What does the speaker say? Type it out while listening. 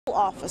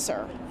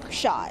officer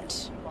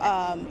shot,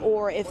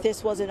 or if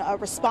this wasn't a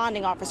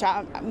responding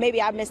officer.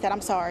 Maybe I missed that. I'm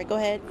sorry. Go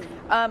ahead.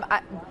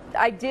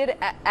 I did.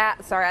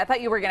 Sorry, I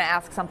thought you were going to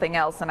ask something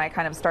else, and I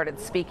kind of started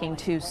speaking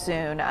too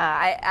soon.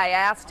 I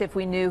asked if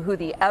we knew who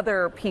the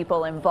other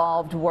people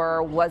involved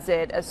were. Was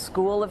it a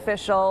school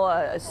official,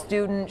 a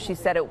student? She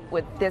said it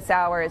with this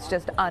hour, it's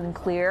just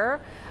unclear.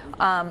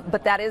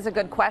 But that is a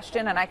good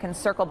question, and I can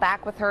circle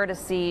back with her to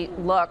see,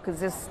 look, is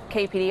this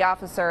KPD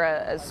officer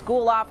a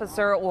school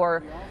officer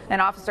or an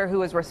officer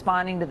who is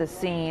responding to the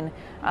scene?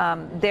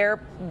 Their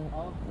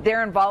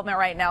involvement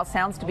right now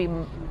sounds to be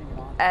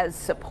as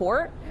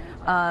support.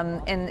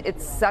 And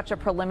it's such a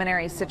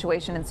preliminary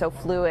situation and so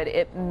fluid,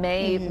 it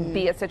may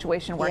be a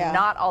situation where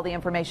not all the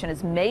information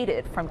is made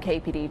it from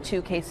KPD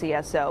to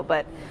KCSO.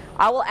 But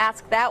I will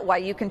ask that while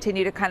you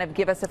continue to kind of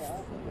give us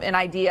an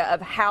idea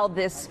of how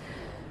this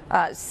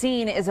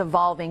scene is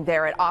evolving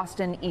there at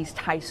Austin East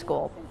High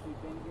School.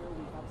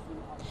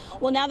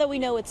 Well, now that we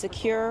know it's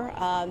secure,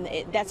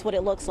 that's what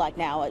it looks like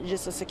now. It's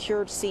just a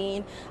secured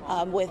scene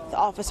with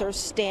officers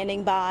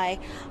standing by.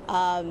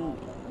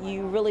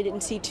 You really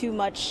didn't see too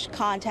much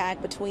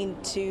contact between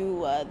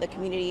the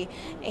community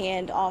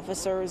and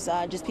officers,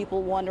 just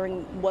people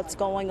wondering what's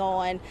going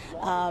on,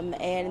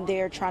 and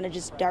they're trying to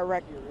just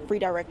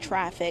redirect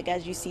traffic.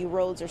 As you see,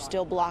 roads are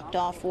still blocked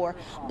off for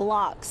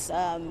blocks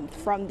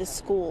from the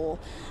school.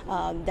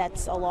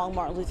 That's along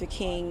Martin Luther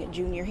King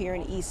Jr. here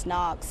in East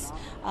Knox.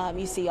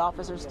 You see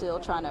officers still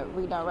trying to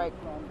redirect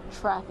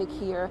traffic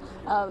here.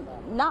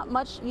 Not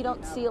much, you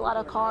don't see a lot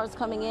of cars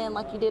coming in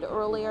like you did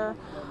earlier.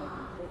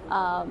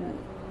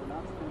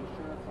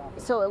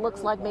 So it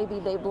looks like maybe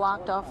they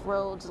blocked off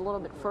roads a little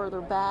bit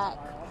further back.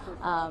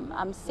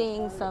 I'm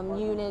seeing some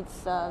units,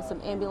 some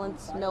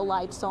ambulance, no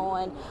lights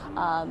on.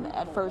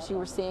 At first you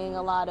were seeing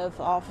a lot of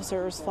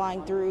officers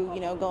flying through,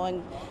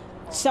 going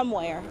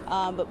somewhere,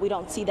 but we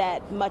don't see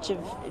that much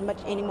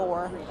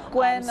anymore.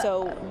 Gwen,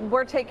 so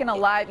we're taking a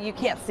live, you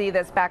can't see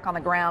this back on the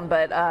ground,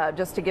 but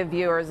just to give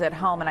viewers at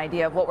home an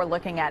idea of what we're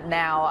looking at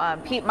now,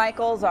 Pete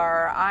Michaels,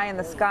 our eye in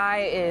the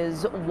sky,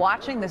 is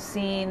watching the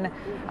scene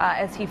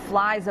as he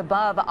flies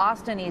above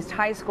Austin East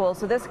High School.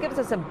 So this gives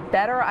us a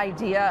better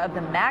idea of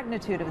the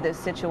magnitude of this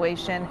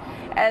situation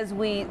as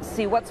we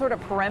see what sort of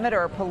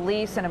perimeter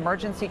police and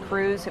emergency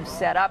crews have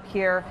set up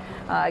here.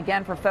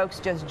 Again, for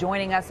folks just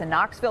joining us, a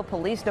Knoxville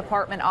Police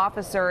Department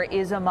officer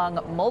is among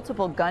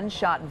multiple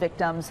gunshot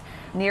victims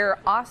near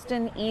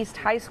Austin East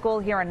High School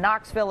here in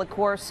Knoxville. Of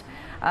course,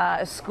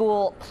 a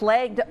school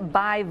plagued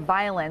by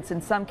violence,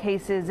 in some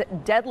cases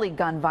deadly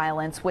gun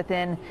violence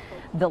within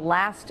the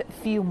last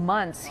few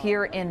months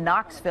here in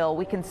Knoxville.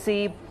 We can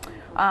see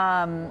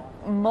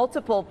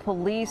multiple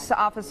police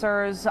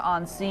officers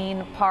on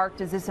scene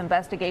parked as this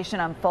investigation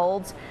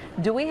unfolds.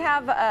 Do we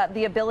have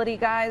the ability,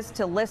 guys,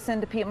 to listen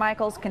to Pete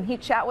Michaels? Can he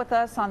chat with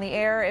us on the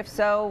air? If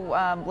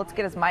so, let's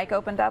get his mic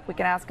opened up. We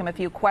can ask him a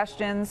few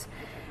questions.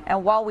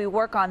 And while we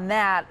work on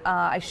that,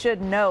 I should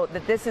note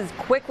that this is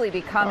quickly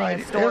becoming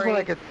a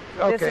story.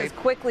 This is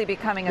quickly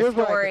becoming a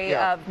story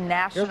of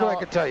national. Here's what I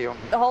could tell you.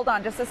 Hold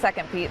on just a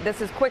second, Pete.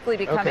 This is quickly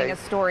becoming a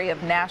story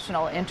of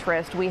national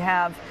interest. We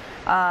have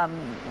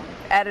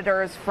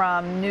editors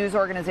from news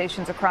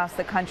organizations across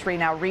the country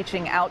now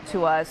reaching out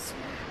to us,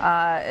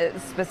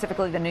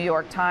 specifically the New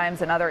York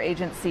Times and other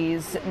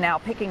agencies now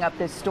picking up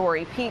this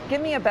story. Pete,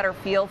 give me a better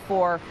feel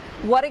for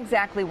what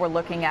exactly we're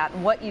looking at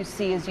and what you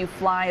see as you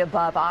fly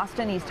above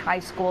Austin East High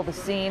School, the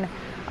scene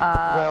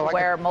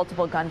where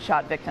multiple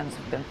gunshot victims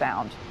have been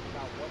found.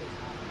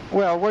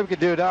 Well, what we could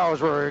do now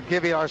is we're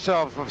giving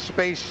ourselves some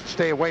space to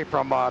stay away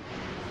from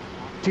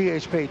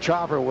THP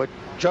Chopperwood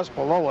just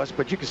below us,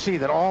 but you can see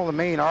that all the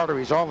main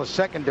arteries, all the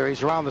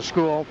secondaries around the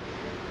school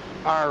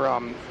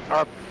are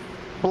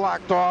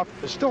blocked off.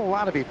 There's still a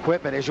lot of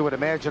equipment, as you would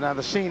imagine, on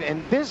the scene.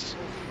 And this,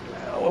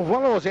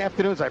 one of those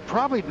afternoons I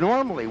probably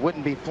normally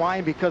wouldn't be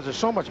flying because there's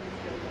so much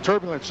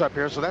turbulence up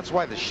here, so that's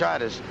why the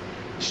shot is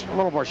a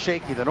little more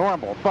shaky than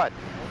normal. But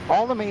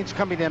all the mains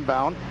coming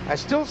inbound. I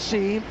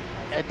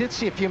did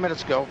see a few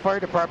minutes ago, fire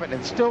department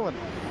and still an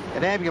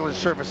ambulance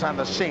service on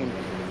the scene.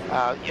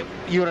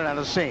 Unit on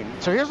the scene.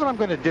 So here's what I'm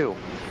going to do.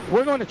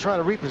 We're going to try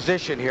to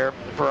reposition here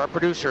for our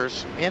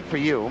producers and for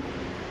you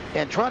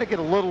and try to get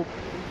a little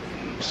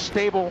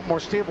more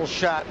stable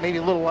shot, maybe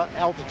a little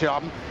altitude.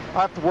 I'll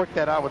have to work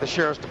that out with the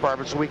sheriff's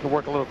department so we can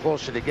work a little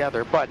closer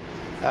together. But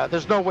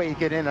there's no way you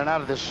get in and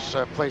out of this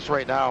place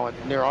right now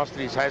near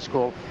Austin East High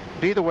School.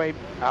 But either way,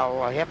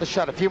 I'll have to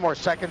shot a few more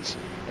seconds,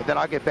 and then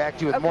I'll get back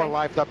to you with more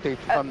live updates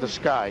from the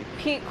sky.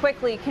 Pete,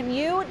 quickly, can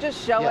you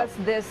just show us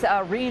this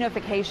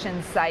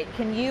reunification site?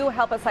 Can you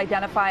help us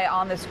identify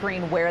on the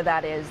screen where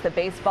that is? The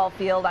baseball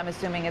field, I'm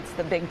assuming it's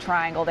the big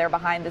triangle there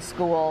behind the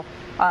school,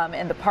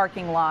 in the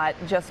parking lot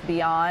just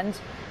beyond.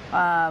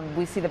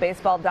 We see the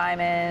baseball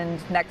diamond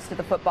next to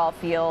the football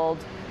field.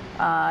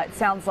 It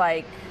sounds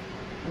like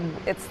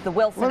it's the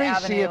Wilson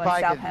Avenue in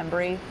South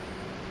Hembry.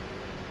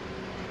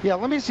 Yeah,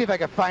 let me see if I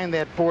can find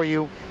that for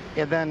you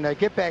and then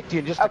get back to you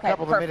in just a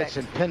couple of minutes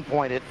and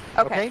pinpoint it.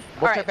 Okay?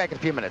 We'll check back in a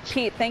few minutes.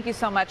 Pete, thank you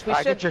so much. We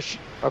should.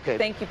 Okay.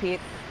 Thank you, Pete.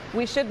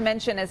 We should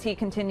mention, as he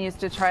continues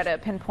to try to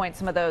pinpoint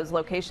some of those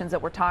locations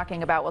that we're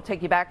talking about, we'll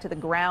take you back to the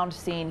ground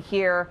scene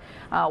here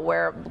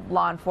where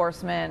law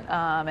enforcement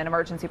and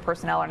emergency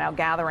personnel are now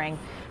gathering.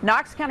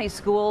 Knox County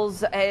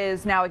Schools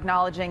is now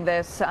acknowledging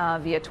this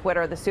via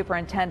Twitter. The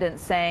superintendent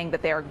saying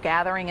that they are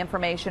gathering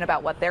information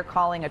about what they're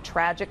calling a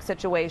tragic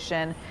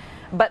situation.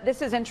 But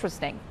this is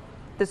interesting.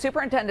 The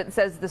superintendent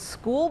says the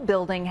school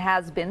building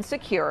has been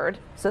secured,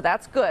 so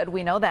that's good,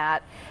 we know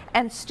that,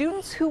 and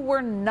students who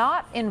were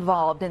not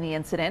involved in the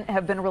incident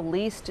have been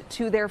released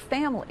to their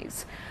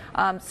families.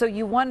 So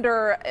you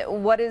wonder,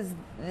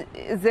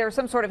 is there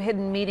some sort of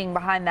hidden meaning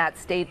behind that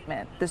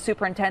statement? The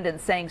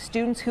superintendent saying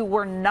students who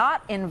were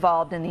not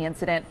involved in the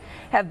incident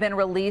have been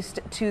released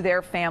to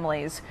their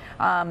families.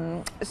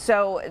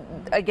 So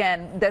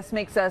again, this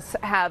makes us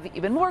have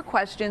even more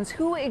questions.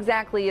 Who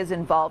exactly is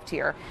involved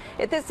here?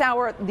 At this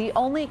hour, the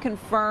only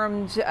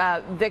confirmed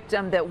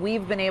victim that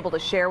we've been able to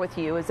share with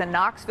you is a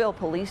Knoxville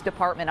Police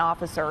Department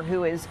officer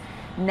who is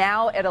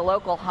now at a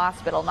local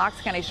hospital.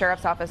 Knox County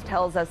Sheriff's Office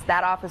tells us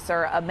that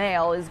officer, a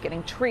male, is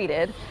getting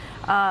treated.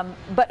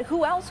 But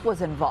who else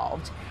was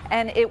involved?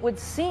 And it would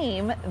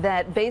seem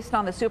that based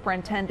on the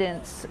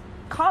superintendent's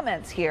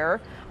comments here,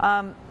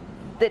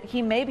 that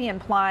he may be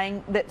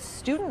implying that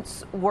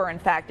students were in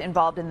fact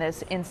involved in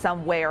this in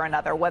some way or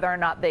another, whether or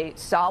not they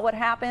saw what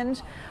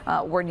happened,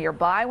 were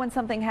nearby when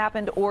something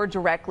happened, or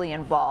directly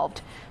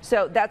involved.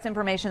 So that's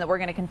information that we're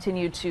going to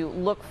continue to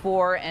look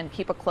for and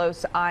keep a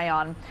close eye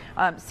on.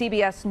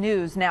 CBS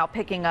News now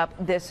picking up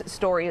this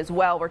story as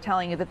well. We're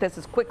telling you that this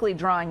is quickly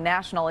drawing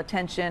national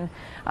attention.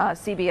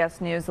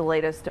 CBS News, the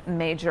latest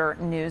major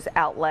news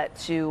outlet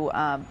to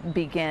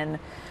begin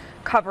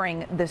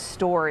covering this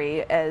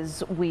story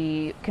as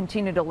we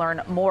continue to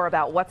learn more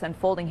about what's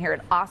unfolding here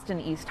at Austin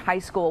East High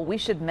School. We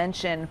should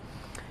mention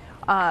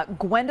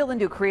Gwendolyn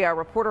Ducree, our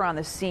reporter on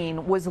the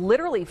scene, was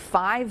literally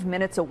 5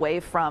 minutes away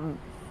from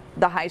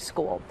the high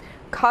school,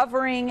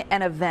 covering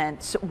an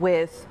event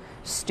with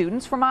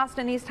students from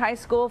Austin East High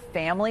School,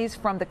 families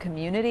from the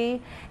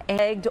community,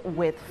 egged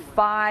with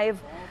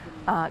 5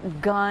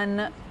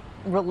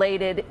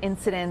 gun-related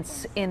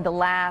incidents in the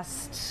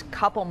last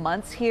couple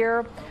months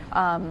here.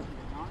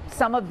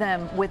 Some of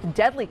them with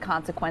deadly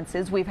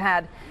consequences. We've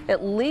had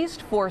at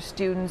least 4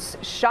 students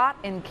shot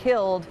and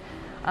killed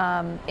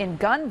in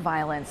gun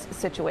violence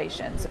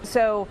situations.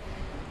 So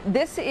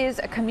this is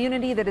a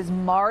community that is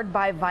marred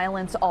by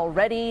violence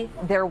already.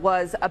 There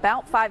was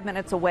about 5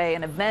 minutes away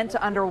an event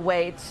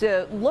underway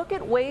to look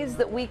at ways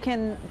that we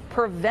can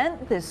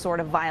prevent this sort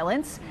of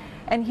violence.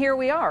 And here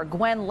we are.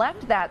 Gwen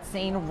left that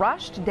scene,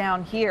 rushed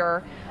down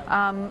here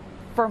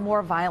for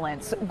more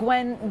violence.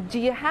 Gwen, do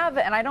you have,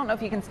 and I don't know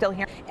if you can still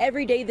hear.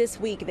 Every day this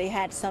week they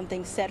had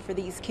something set for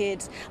these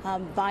kids,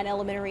 Vine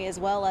Elementary as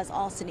well as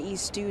Austin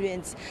East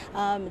students,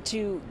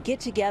 to get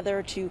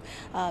together to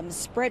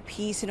spread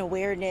peace and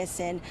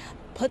awareness and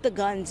put the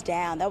guns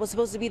down. That was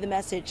supposed to be the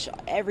message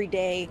every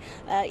day.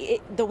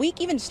 The week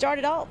even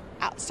started out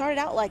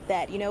like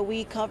that. You know,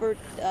 we covered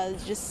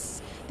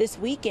just this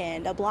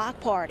weekend a block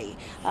party,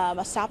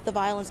 a Stop the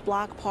Violence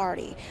block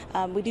party.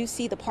 We do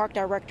see the park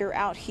director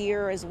out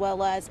here, as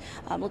well as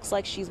looks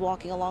like she's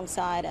walking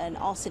alongside an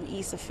Austin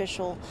East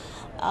official.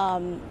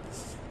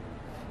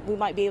 We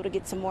might be able to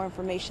get some more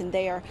information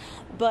there.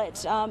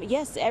 But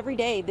yes, every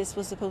day this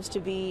was supposed to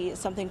be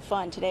something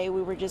fun. Today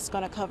we were just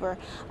going to cover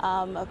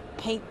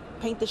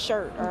paint the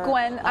shirt. Or,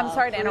 Gwen, I'm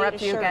sorry to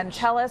interrupt you again.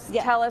 Tell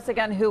us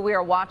again who we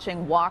are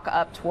watching walk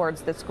up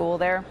towards the school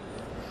there.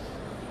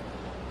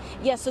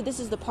 Yes, so this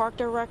is the park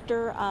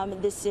director.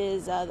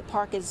 The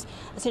park is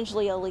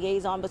essentially a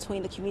liaison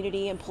between the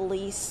community and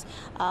police.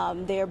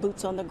 They're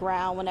boots on the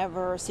ground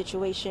whenever a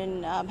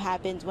situation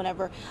happens,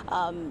 whenever,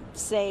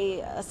 say,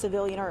 a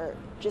civilian or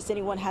just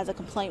anyone has a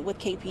complaint with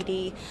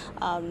KPD,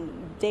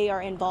 they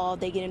are involved,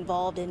 they get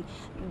involved, and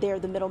they're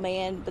the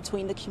middleman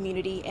between the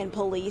community and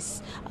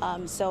police.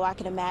 So I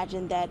can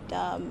imagine that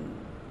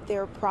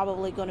there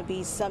probably going to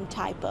be some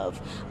type of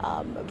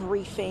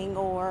briefing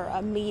or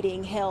a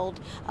meeting held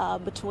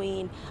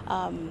between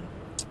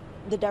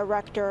the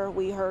director.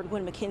 We heard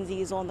when McKenzie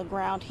is on the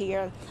ground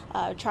here.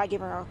 Try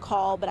giving her a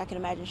call, but I can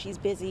imagine she's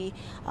busy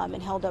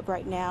and held up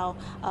right now.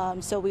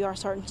 So we are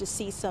starting to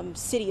see some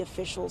city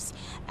officials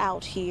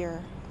out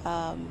here.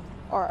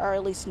 Or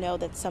at least know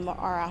that some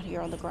are out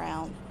here on the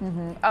ground.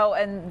 Mm-hmm. Oh,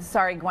 and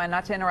sorry, Gwen,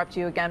 not to interrupt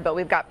you again, but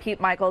we've got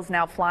Pete Michaels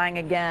now flying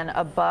again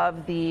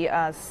above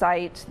the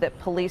site that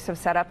police have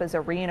set up as a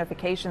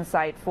reunification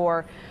site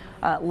for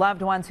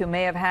loved ones who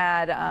may have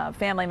had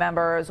family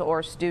members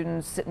or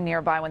students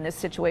nearby when this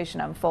situation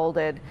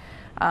unfolded.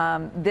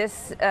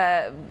 This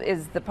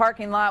is the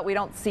parking lot. We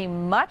don't see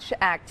much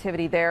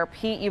activity there.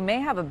 Pete, you may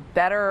have a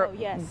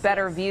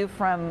better view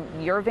from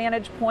your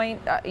vantage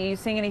point. Are you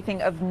seeing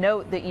anything of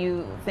note that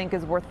you think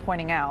is worth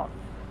pointing out?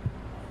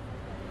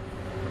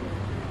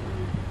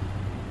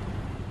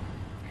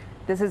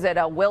 This is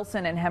at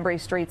Wilson and Hembry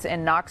Streets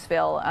in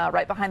Knoxville.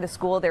 Right behind the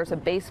school, there's a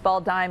baseball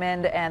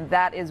diamond, and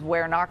that is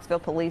where Knoxville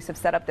police have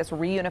set up this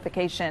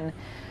reunification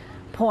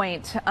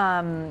point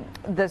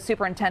the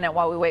superintendent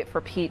while we wait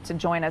for Pete to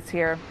join us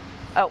here.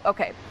 Oh,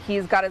 okay.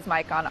 He's got his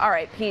mic on. All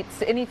right, Pete,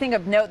 anything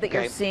of note that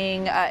you're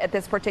seeing at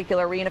this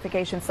particular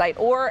reunification site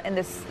or in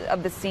this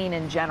of the scene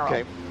in general?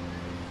 Okay.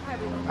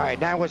 All right,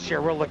 now what's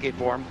here? We're looking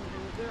for him.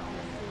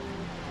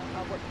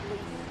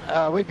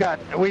 We've got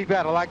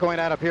a lot going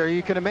on up here.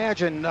 You can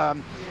imagine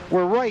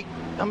we're right.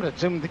 I'm going to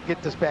zoom to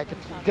get this back. You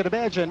can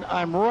imagine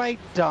I'm right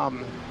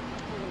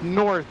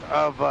north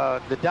of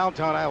the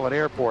downtown Island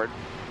Airport,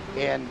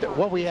 and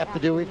what we have to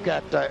do, we've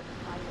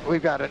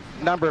got a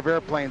number of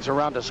airplanes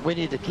around us. We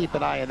need to keep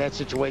an eye on that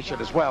situation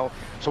as well.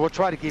 So we'll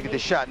try to give you the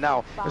shot.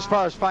 Now, as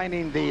far as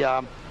finding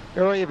the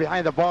area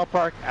behind the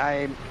ballpark,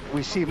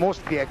 we see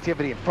most of the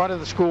activity in front of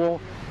the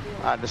school,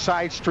 the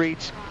side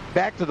streets,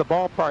 back to the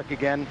ballpark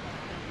again.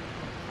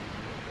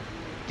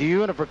 The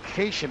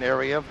unification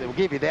area, we'll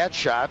give you that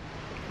shot.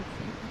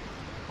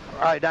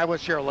 All right, now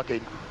what's here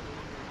looking.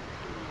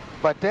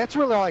 But that's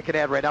really all I can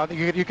add right now.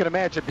 You can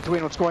imagine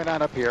between what's going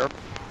on up here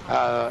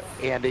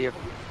and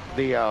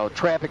the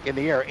traffic in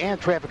the air and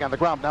traffic on the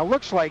ground. Now, it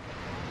looks like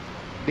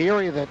the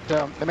area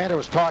that Amanda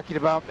was talking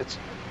about, it's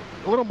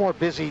a little more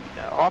busy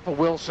off of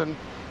Wilson.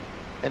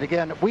 And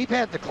again, we've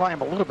had to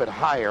climb a little bit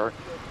higher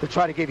to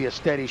try to give you a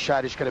steady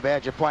shot. As you can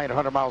imagine, flying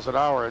 100 miles an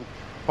hour in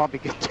bumpy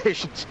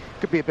conditions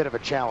could be a bit of a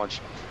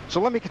challenge.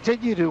 So let me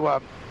continue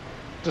to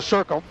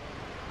circle,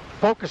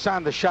 focus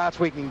on the shots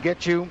we can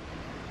get you,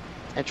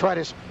 and try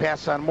to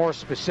pass on more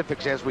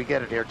specifics as we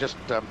get it here, just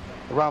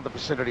around the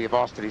vicinity of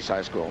Austin East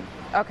High School.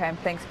 Okay,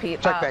 thanks,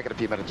 Pete. Check back in a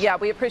few minutes. Yeah,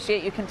 we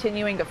appreciate you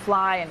continuing to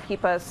fly and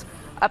keep us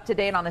up to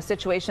date on the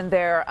situation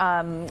there.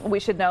 We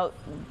should note,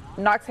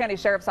 Knox County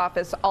Sheriff's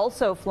Office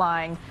also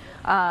flying.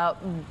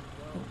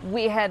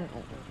 We had,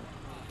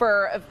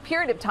 for a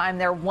period of time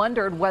there,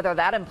 wondered whether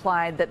that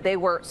implied that they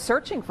were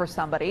searching for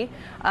somebody.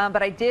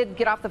 But I did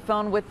get off the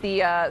phone with the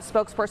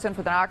spokesperson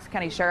for the Knox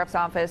County Sheriff's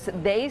Office.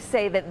 They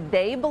say that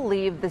they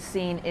believe the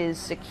scene is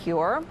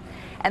secure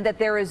and that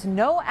there is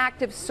no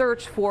active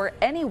search for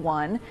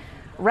anyone.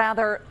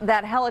 Rather,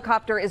 that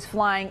helicopter is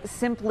flying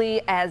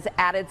simply as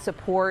added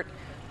support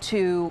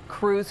to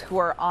crews who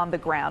are on the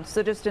ground.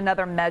 So just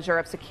another measure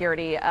of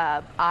security,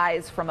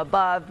 eyes from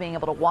above, being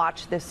able to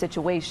watch this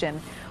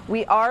situation.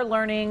 We are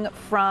learning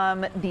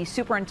from the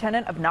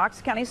superintendent of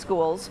Knox County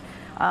Schools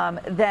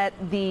that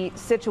the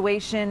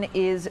situation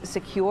is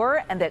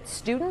secure and that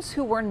students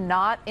who were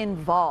not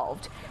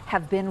involved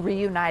have been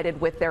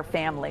reunited with their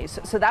families.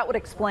 So that would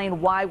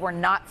explain why we're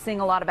not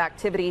seeing a lot of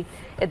activity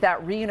at that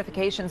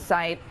reunification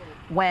site.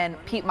 When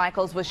Pete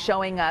Michaels was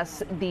showing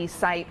us the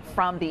site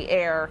from the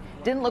air,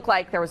 didn't look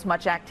like there was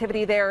much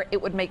activity there.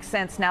 It would make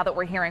sense now that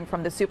we're hearing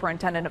from the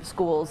superintendent of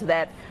schools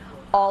that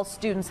all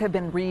students have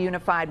been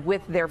reunified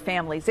with their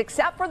families,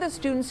 except for the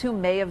students who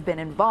may have been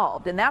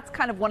involved. And that's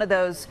kind of one of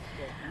those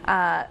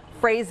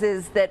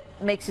phrases that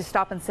makes you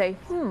stop and say,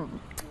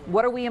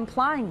 what are we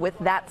implying with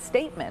that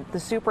statement?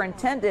 The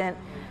superintendent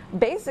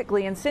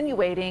basically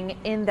insinuating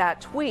in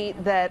that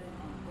tweet that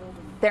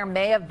there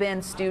may have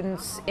been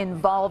students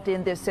involved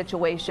in this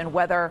situation,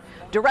 whether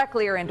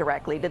directly or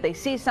indirectly. Did they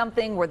see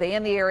something? Were they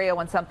in the area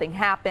when something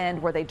happened?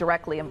 Were they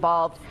directly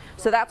involved?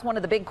 So that's one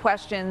of the big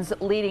questions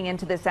leading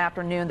into this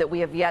afternoon that we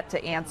have yet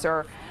to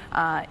answer,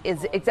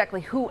 is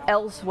exactly who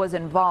else was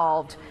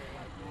involved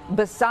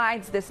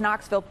besides this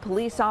Knoxville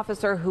police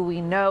officer who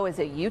we know is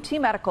at UT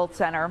Medical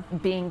Center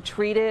being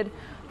treated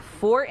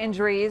for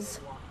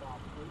injuries.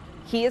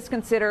 He is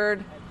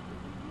considered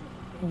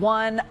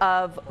one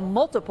of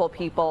multiple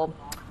people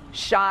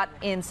shot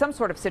in some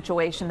sort of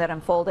situation that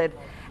unfolded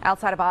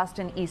outside of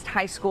Austin East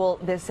High School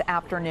this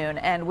afternoon.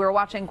 And we're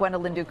watching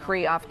Gwendolyn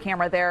Ducree off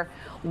camera there,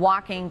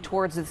 walking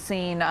towards the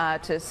scene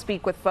to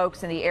speak with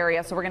folks in the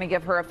area. So we're going to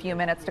give her a few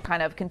minutes to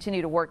kind of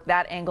continue to work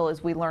that angle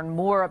as we learn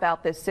more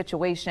about this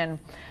situation.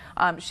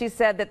 She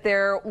said that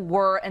there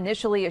were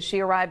initially, as she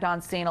arrived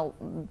on scene,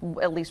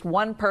 at least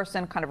one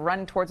person kind of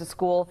running towards the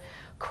school,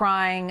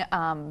 crying,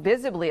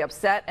 visibly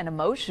upset and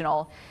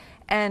emotional.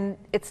 And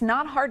it's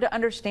not hard to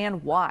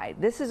understand why.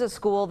 This is a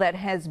school that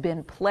has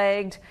been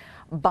plagued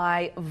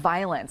by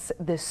violence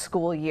this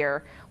school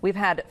year. We've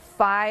had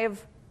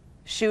 5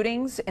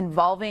 shootings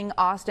involving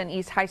Austin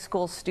East High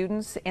School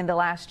students in the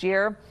last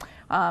year.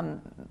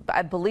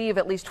 I believe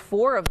at least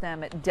 4 of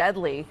them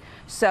deadly.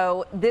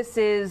 So this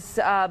is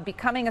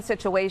becoming a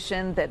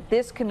situation that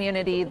this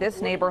community,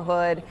 this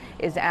neighborhood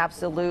is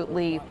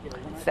absolutely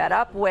fed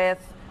up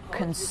with,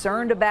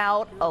 concerned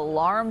about,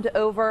 alarmed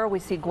over. We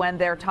see Gwen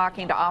there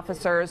talking to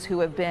officers who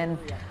have been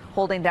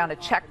holding down a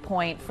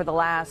checkpoint for the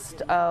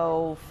last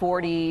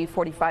 40,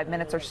 45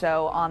 minutes or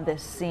so on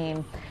this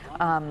scene.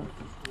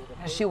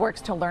 She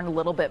works to learn a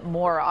little bit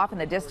more. Off in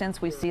the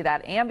distance, we see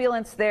that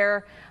ambulance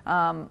there.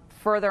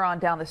 Further on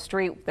down the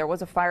street, there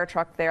was a fire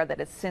truck there that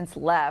has since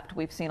left.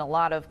 We've seen a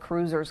lot of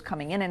cruisers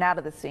coming in and out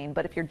of the scene.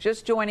 But if you're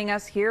just joining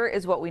us, here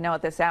is what we know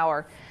at this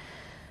hour.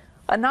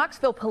 A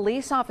Knoxville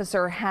police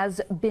officer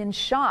has been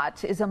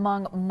shot, is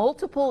among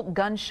multiple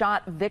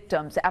gunshot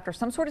victims after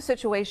some sort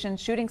of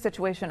shooting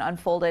situation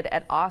unfolded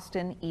at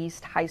Austin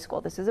East High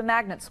School. This is a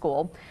magnet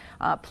school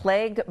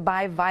plagued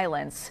by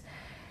violence.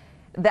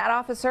 That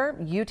officer,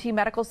 UT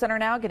Medical Center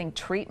now getting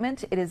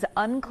treatment. It is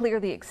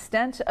unclear the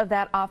extent of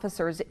that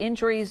officer's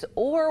injuries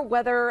or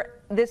whether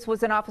this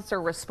was an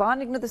officer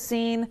responding to the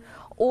scene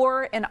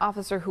or an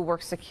officer who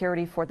works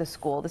security for the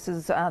school. This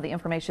is the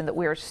information that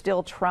we are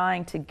still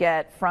trying to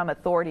get from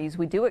authorities.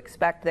 We do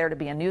expect there to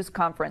be a news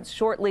conference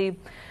shortly.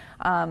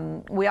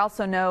 We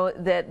also know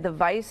that the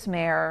vice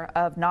mayor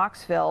of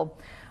Knoxville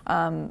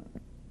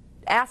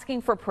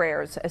asking for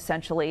prayers,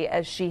 essentially,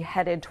 as she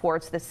headed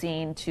towards the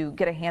scene to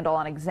get a handle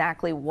on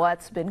exactly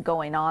what's been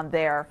going on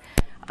there.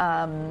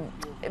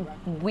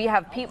 We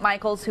have Pete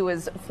Michaels, who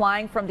is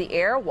flying from the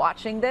air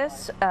watching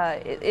this.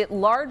 It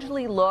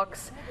largely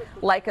looks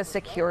like a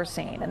secure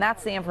scene, and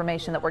that's the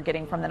information that we're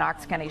getting from the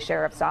Knox County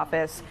Sheriff's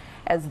Office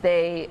as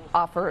they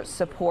offer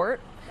support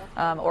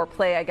or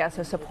play, I guess,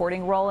 a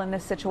supporting role in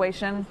this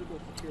situation.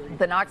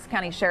 The Knox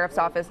County Sheriff's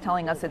Office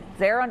telling us it's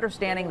their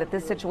understanding that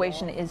this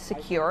situation is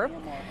secure,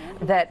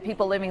 that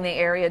people living in the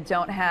area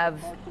don't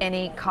have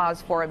any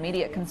cause for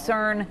immediate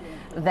concern,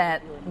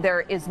 that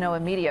there is no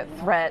immediate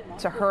threat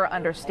to her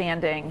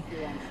understanding.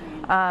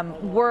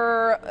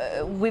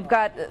 We've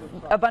got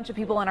a bunch of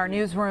people in our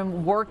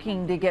newsroom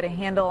working to get a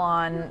handle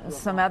on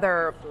some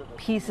other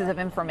pieces of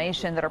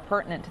information that are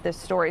pertinent to this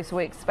story, so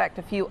we expect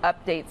a few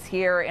updates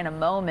here in a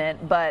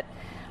moment, but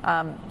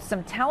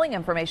some telling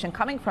information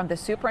coming from the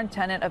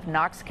superintendent of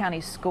Knox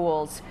County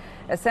Schools,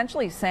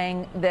 essentially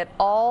saying that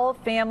all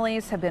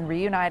families have been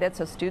reunited,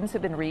 so students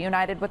have been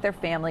reunited with their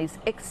families,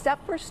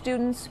 except for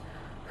students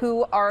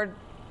who are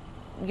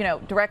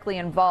directly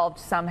involved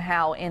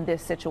somehow in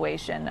this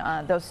situation.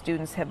 Those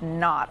students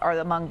are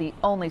among the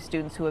only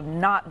students who have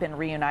not been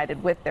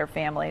reunited with their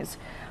families.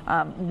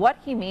 What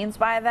he means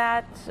by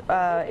that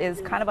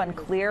is kind of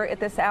unclear at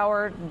this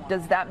hour.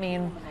 Does that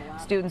mean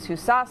students who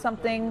saw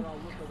something?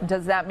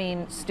 Does that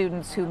mean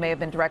students who may have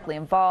been directly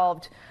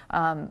involved?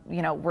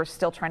 We're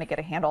still trying to get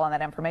a handle on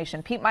that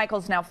information. Pete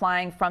Michaels now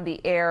flying from the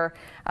air,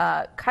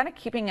 kind of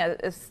keeping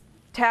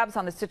tabs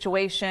on the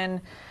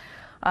situation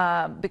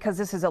because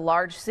this is a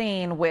large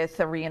scene with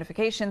a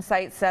reunification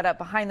site set up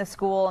behind the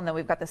school, and then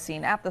we've got the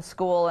scene at the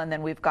school, and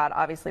then we've got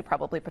obviously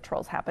probably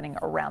patrols happening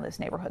around this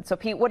neighborhood. So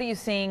Pete, what are you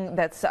seeing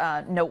that's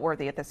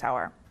noteworthy at this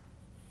hour?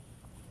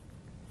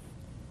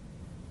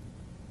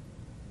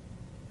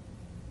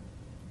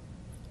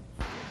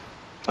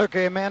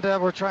 Okay, Amanda,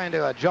 we're trying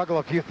to juggle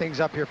a few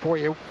things up here for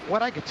you.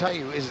 What I can tell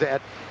you is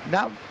that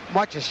not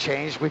much has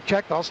changed. We've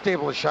checked all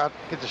stable the shot,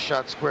 get the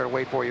shot squared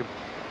away for you.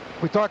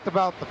 We talked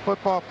about the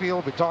football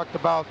field. We talked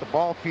about the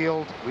ball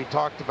field. We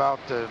talked about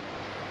the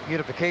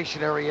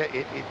unification area.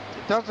 It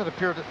doesn't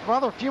appear that,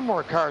 well, there are a few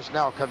more cars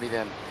now coming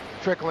in,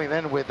 trickling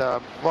in with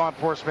law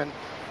enforcement.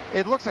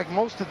 It looks like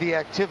most of the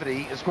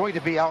activity is going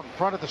to be out in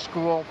front of the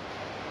school.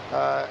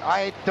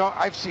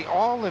 I've seen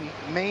all the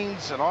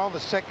mains and all the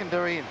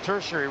secondary and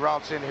tertiary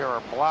routes in here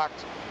are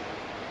blocked.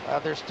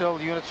 There's still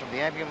units from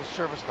the ambulance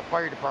service, the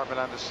fire department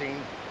on the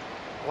scene.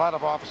 A lot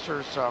of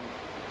officers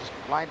just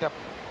lined up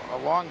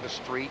along the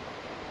street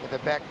with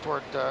it back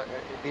toward the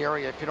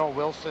area. If you know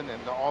Wilson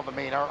and all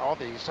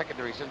the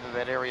secondaries into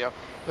that area,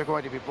 they're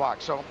going to be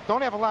blocked. So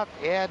don't have a lot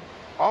to add.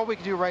 All we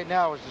can do right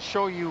now is to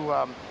show you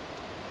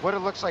what it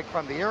looks like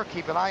from the air.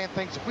 Keep an eye on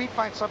things. If we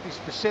find something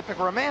specific,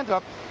 or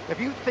Amanda, if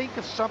you think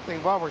of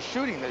something while we're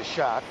shooting this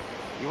shot,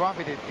 you want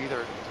me to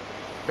either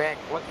back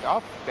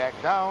up, back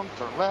down,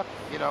 turn left,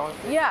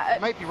 Yeah. It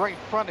might be right in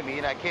front of me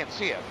and I can't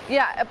see it.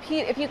 Yeah,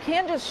 Pete, if you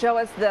can just show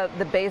us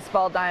the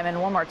baseball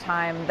diamond one more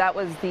time. That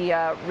was the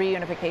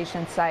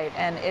reunification site,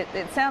 and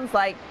it sounds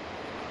like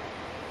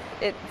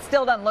it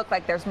still doesn't look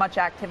like there's much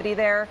activity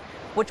there,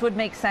 which would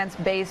make sense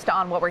based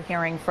on what we're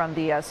hearing from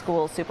the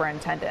school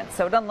superintendent.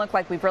 So it doesn't look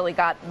like we've really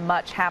got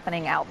much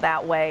happening out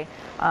that way.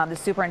 The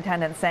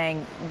superintendent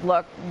saying,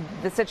 look,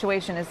 the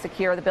situation is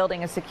secure, the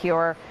building is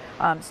secure.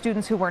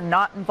 Students who were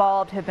not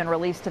involved have been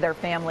released to their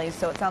families.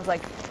 So it sounds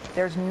like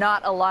there's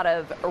not a lot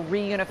of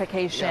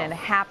reunification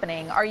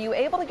happening. Are you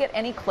able to get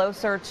any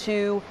closer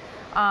to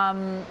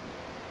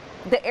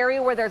the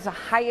area where there's the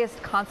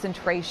highest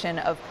concentration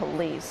of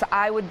police?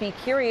 I would be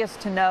curious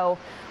to know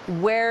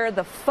where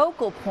the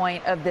focal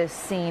point of this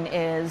scene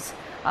is.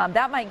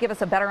 That might give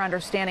us a better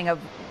understanding of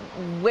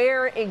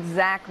where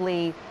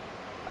exactly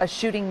a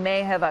shooting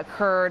may have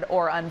occurred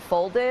or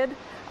unfolded.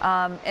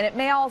 And it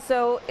may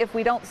also, if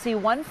we don't see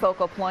one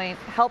focal point,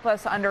 help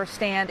us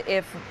understand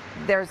if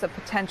there's a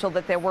potential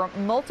that there were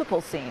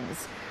multiple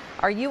scenes.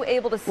 Are you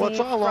able to see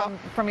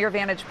from your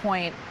vantage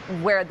point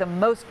where the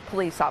most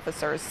police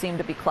officers seem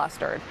to be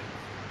clustered?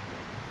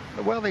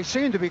 Well, they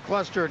seem to be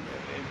clustered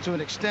to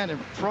an extent in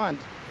front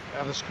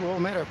of the school.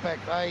 Matter of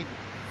fact, I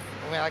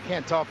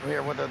can't tell from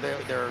here whether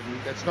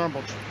that's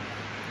normal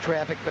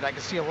traffic, but I can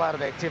see a lot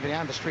of activity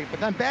on the street. But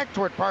then back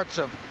toward parts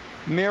of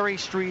Mary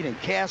Street and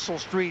Castle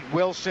Street,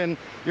 Wilson,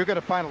 you're going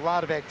to find a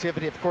lot of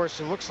activity. Of course,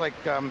 it looks like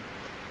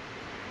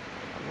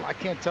I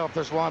can't tell if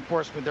there's law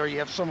enforcement there. You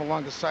have some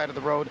along the side of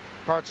the road,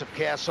 parts of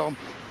Castle.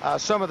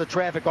 Some of the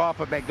traffic off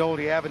of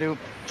Magnolia Avenue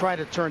trying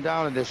to turn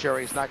down in this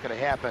area is not going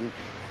to happen.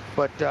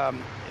 But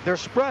they're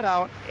spread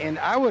out, and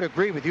I would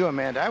agree with you,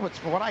 Amanda.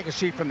 From what I can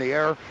see from the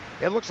air,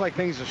 it looks like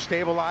things have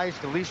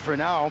stabilized, at least for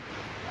now.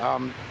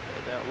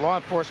 Law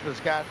enforcement's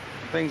got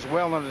things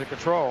well under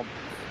control,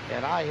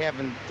 and I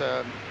haven't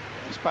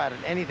spotted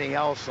anything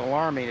else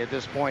alarming at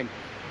this point.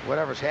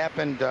 Whatever's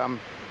happened,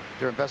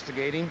 they're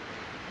investigating.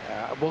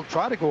 We'll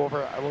try to go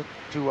over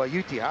to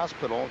UT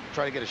Hospital,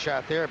 try to get a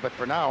shot there, but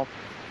for now,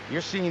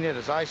 you're seeing it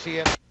as I see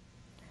it.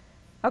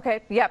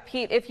 Okay, yeah,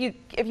 Pete,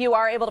 if you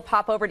are able to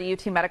pop over to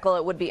UT Medical,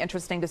 it would be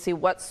interesting to see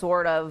what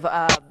sort of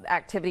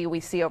activity we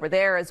see over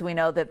there, as we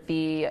know that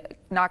the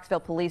Knoxville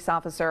police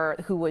officer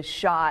who was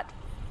shot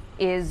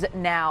is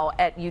now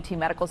at UT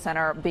Medical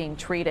Center being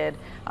treated.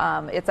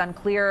 It's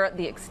unclear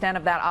the extent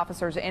of that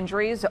officer's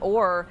injuries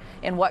or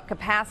in what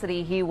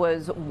capacity he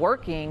was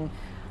working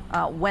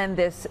when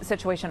this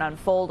situation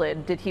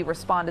unfolded. Did he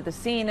respond to the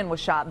scene and was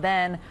shot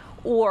then?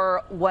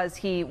 Or was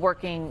he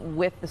working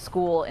with the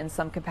school in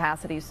some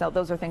capacity? So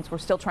those are things we're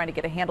still trying to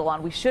get a handle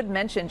on. We should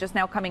mention, just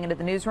now coming into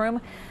the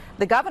newsroom,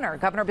 the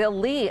Governor Bill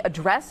Lee,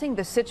 addressing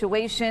the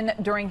situation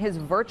during his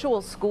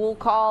virtual school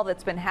call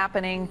that's been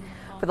happening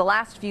for the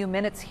last few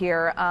minutes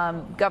here.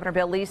 Governor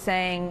Bill Lee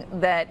saying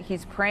that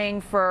he's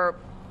praying for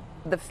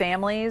the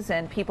families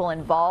and people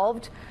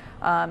involved,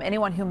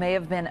 anyone who may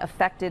have been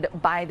affected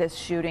by this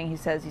shooting. He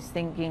says he's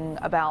thinking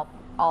about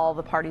all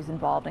the parties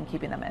involved and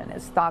keeping them in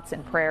his thoughts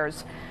and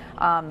prayers.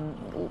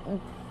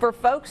 For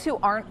folks who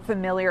aren't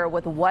familiar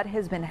with what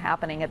has been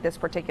happening at this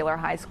particular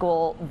high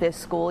school this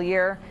school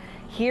year,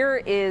 here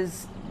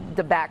is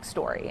the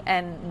backstory.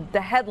 And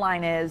the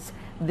headline is,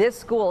 this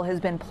school has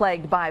been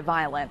plagued by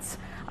violence.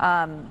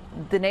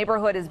 The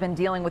neighborhood has been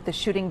dealing with the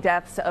shooting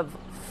deaths of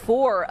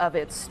 4 of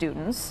its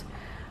students.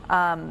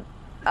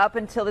 Up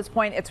until this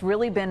point, it's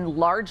really been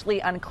largely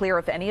unclear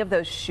if any of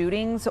those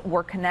shootings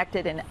were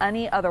connected in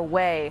any other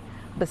way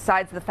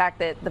besides the fact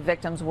that the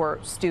victims were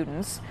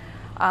students.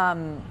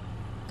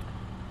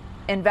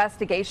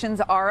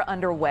 Investigations are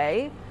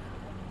underway.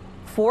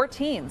 4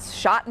 teens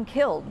shot and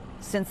killed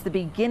since the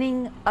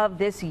beginning of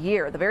this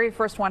year. The very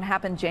first one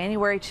happened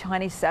January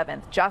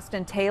 27th.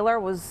 Justin Taylor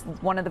was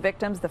one of the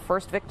victims, the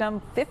first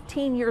victim,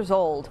 15 years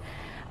old.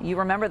 You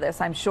remember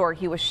this, I'm sure.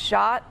 He was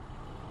shot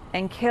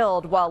and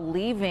killed while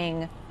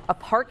leaving a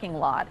parking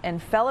lot,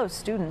 and fellow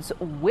students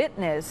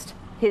witnessed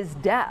his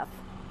death.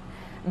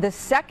 The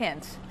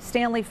second,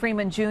 Stanley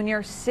Freeman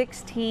Jr.,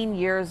 16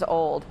 years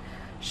old,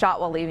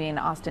 shot while leaving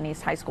Austin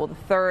East High School. The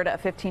third, a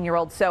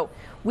 15-year-old. So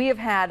we have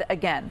had,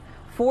 again,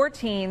 4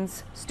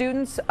 teens,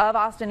 students of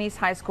Austin East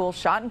High School,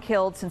 shot and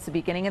killed since the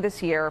beginning of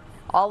this year.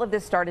 All of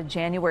this started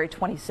January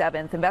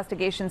 27th.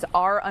 Investigations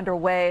are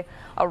underway.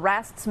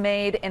 Arrests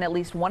made in at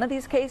least one of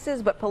these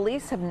cases, but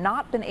police have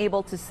not been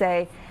able to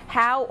say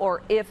how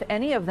or if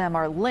any of them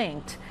are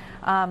linked.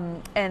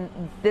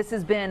 And this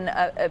has been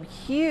a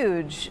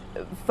huge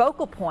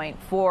focal point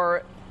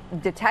for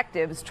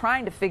detectives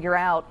trying to figure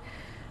out,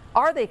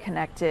 are they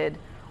connected?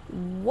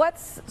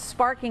 What's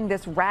sparking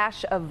this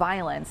rash of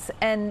violence?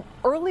 And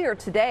earlier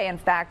today, in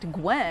fact,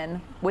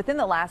 within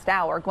the last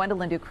hour,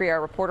 Gwendolyn Ducree,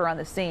 our reporter on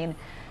the scene,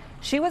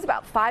 she was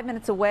about 5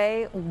 minutes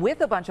away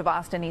with a bunch of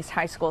Austin East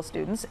High School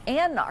students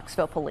and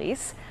Knoxville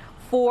police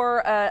for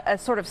a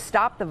sort of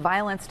stop the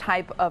violence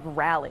type of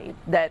rally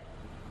that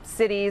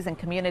cities and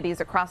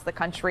communities across the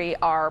country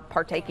are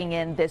partaking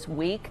in this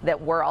week,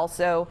 that we're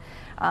also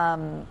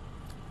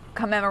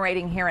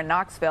commemorating here in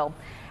Knoxville.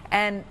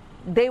 And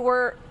they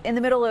were in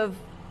the middle of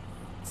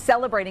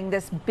celebrating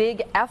this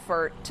big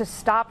effort to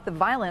stop the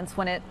violence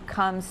when it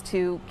comes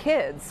to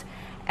kids.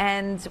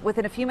 And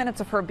within a few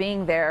minutes of her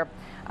being there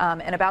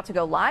and about to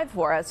go live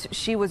for us,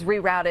 she was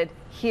rerouted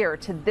here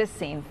to this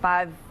scene,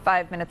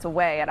 five minutes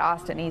away at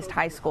Austin East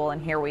High School,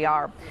 and here we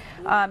are.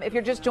 If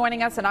you're just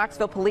joining us, a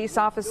Knoxville police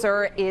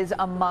officer is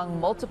among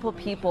multiple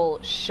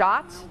people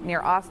shot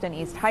near Austin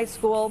East High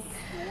School.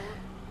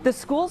 The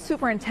school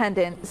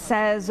superintendent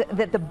says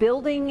that the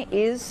building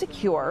is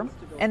secure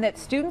and that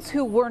students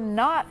who were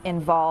not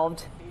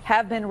involved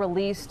have been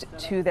released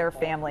to their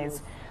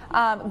families.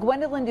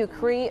 Gwendolyn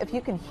Ducree, if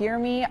you can hear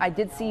me, I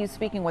did see you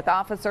speaking with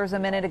officers a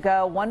minute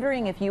ago,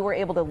 wondering if you were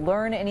able to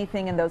learn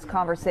anything in those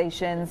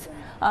conversations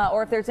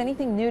or if there's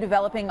anything new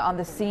developing on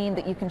the scene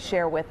that you can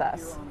share with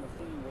us.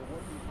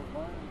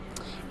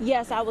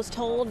 Yes, I was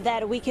told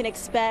that we can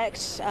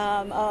expect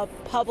a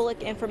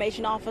public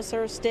information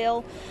officer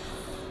still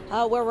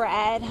where we're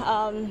at.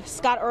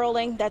 Scott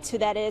Erling, that's who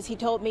that is. He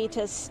told me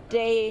to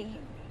stay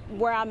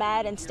where I'm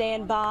at and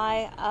stand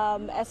by.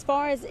 As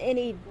far as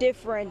any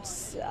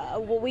difference,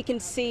 what we can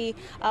see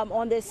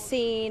on this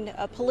scene,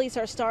 police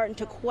are starting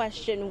to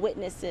question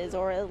witnesses,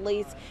 or at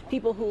least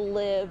people who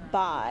live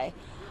by.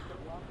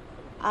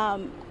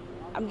 I'm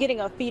getting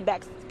a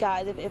feedback,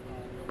 guys, if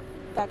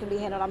that can be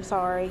handled, I'm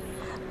sorry.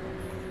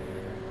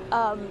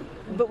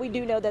 But we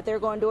do know that they're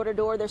going door to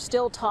door. They're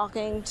still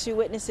talking to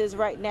witnesses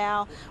right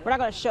now. We're not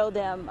going to show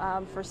them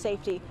for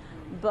safety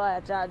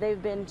but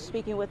they've been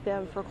speaking with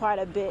them for quite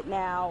a bit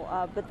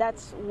now. But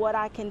that's what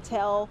I can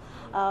tell.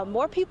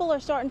 More people are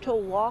starting to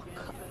walk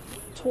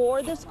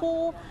toward the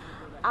school.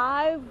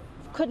 I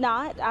could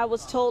not. I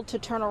was told to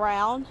turn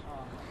around.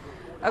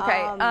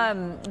 Okay.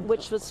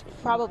 Which was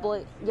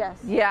probably, yes.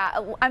 Yeah,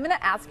 I'm going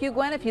to ask you,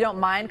 Gwen, if you don't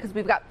mind, because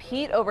we've got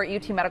Pete over at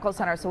UT Medical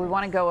Center, so we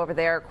want to go over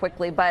there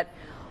quickly. But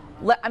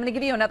I'm going to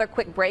give you another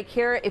quick break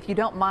here. If you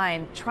don't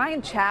mind, try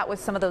and chat with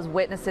some of those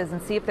witnesses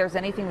and see if there's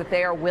anything that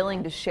they are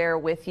willing to share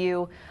with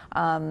you.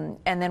 And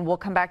then we'll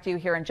come back to you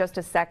here in just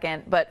a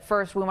second. But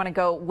first, we want to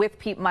go with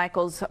Pete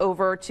Michaels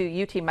over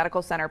to UT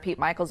Medical Center. Pete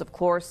Michaels, of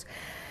course,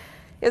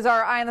 is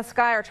our eye in the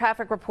sky, our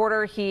traffic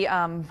reporter. He,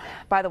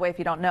 by the way, if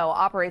you don't know,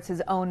 operates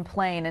his own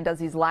plane and does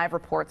these live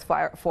reports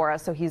for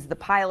us. So he's the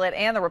pilot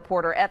and the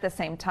reporter at the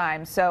same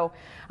time. So,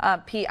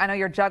 Pete, I know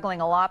you're juggling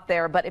a lot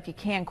there, but if you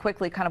can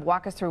quickly kind of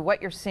walk us through what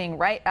you're seeing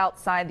right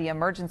outside the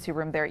emergency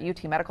room there at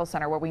UT Medical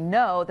Center, where we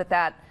know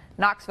that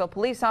Knoxville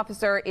police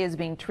officer is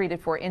being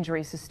treated for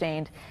injuries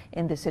sustained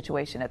in this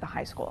situation at the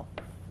high school.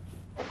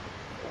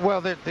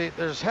 Well,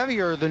 there's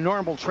heavier than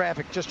normal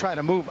traffic just trying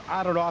to move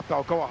on and off the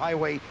Alcoa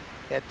Highway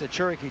at the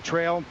Cherokee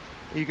Trail.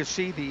 You can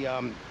see the,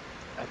 I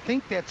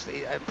think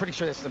I'm pretty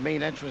sure that's the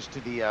main entrance to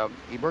the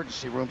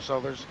emergency room. So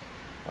there's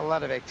a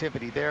lot of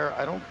activity there.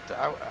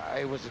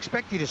 I was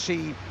expecting to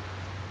see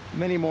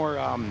many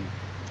more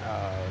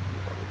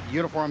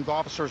uniformed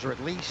officers, or at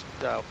least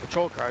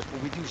patrol cars,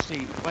 but we do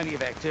see plenty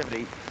of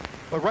activity.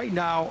 But right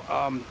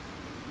now,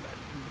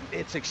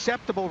 it's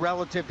acceptable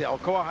relative to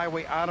Alcoa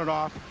Highway on and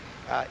off.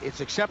 It's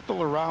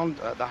acceptable around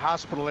the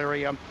hospital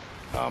area.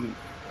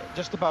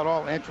 Just about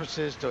all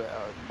entrances to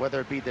whether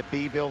it be the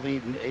B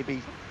building, A,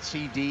 B,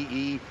 C, D,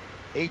 E,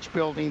 H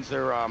buildings,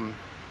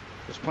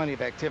 there's plenty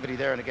of activity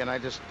there. And again,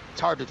 it's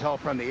hard to tell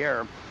from the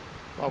air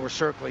while we're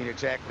circling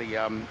exactly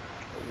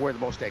where the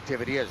most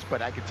activity is.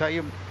 But I can tell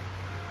you,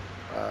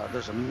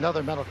 there's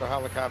another medical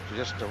helicopter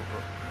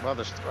well,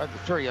 it's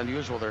very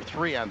unusual. There are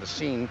 3 on the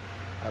scene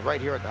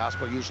right here at the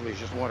hospital. Usually it's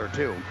just 1 or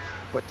 2.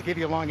 But to give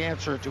you a long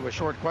answer to a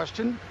short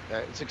question,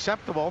 it's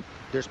acceptable.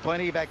 There's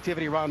plenty of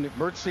activity around the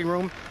emergency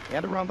room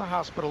and around the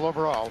hospital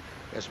overall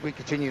as we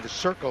continue to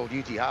circle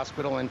UT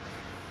Hospital. And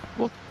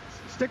we'll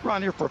stick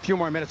around here for a few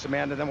more minutes,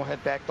 Amanda, and then we'll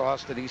head back to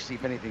Austin East, see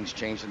if anything's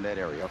changed in that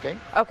area, okay?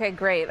 Okay,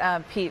 great.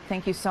 Pete,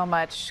 thank you so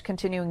much.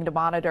 Continuing to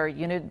monitor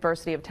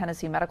University of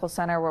Tennessee Medical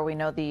Center, where we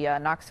know the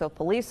Knoxville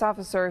police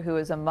officer, who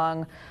is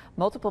among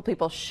multiple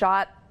people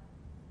shot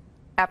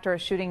after a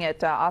shooting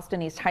at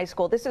Austin East High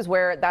School. This is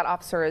where that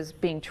officer is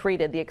being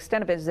treated. The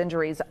extent of his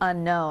injuries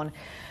unknown.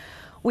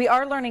 We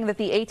are learning that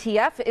the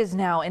ATF is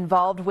now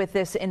involved with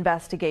this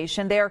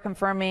investigation. They are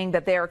confirming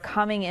that they are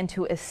coming in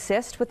to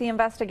assist with the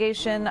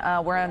investigation.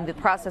 We're in the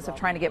process of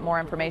trying to get more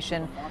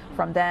information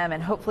from them,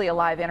 and hopefully a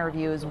live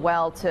interview as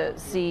well, to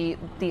see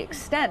the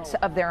extent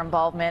of their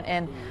involvement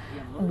and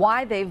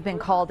why they've been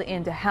called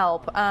in to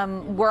help.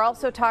 We're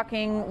also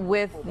talking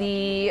with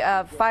the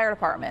fire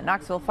department,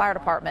 Knoxville Fire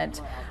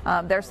Department.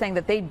 They're saying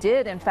that they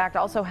did, in fact,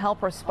 also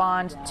help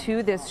respond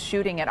to this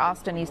shooting at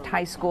Austin East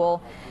High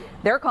School.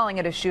 They're calling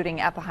it a shooting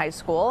at the high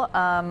school.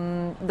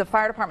 The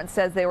fire department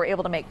says they were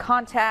able to make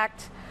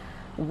contact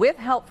with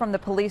help from the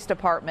police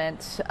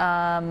department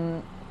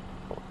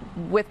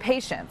with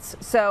patients.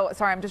 So,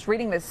 sorry, I'm just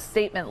reading this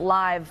statement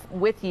live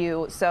with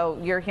you, so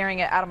you're hearing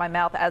it out of my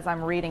mouth as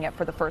I'm reading it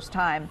for the first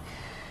time.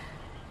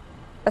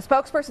 A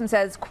spokesperson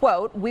says,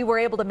 quote, "We were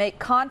able to make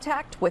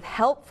contact with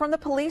help from the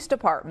police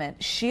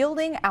department,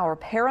 shielding our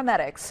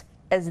paramedics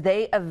as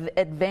they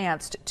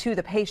advanced to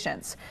the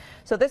patients."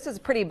 So this is a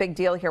pretty big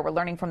deal here. We're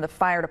learning from the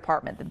fire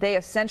department that they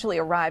essentially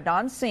arrived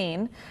on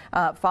scene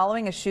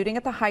following a shooting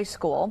at the high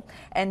school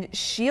and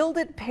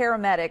shielded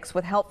paramedics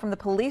with help from the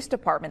police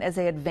department as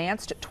they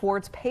advanced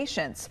towards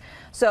patients.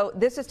 So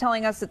this is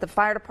telling us that the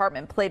fire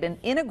department played an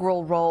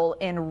integral role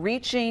in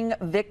reaching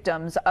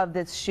victims of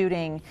this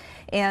shooting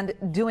and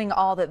doing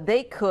all that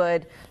they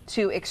could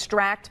to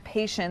extract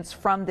patients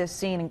from this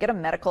scene and get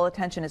them medical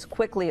attention as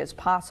quickly as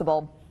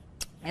possible.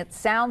 It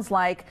sounds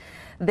like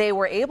they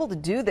were able to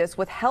do this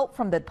with help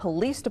from the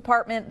police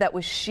department that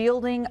was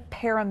shielding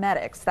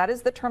paramedics. That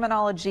is the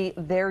terminology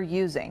they're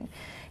using.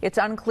 It's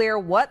unclear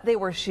what they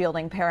were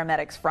shielding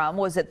paramedics from.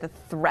 Was it the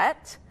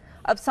threat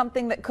of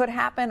something that could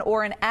happen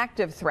or an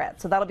active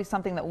threat? So that'll be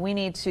something that we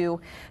need to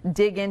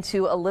dig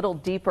into a little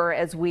deeper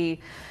as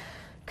we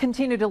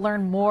continue to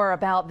learn more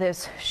about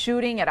this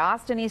shooting at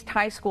Austin East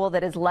High School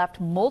that has left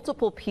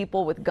multiple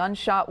people with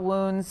gunshot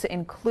wounds,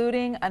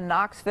 including a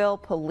Knoxville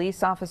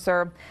police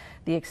officer.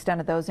 The extent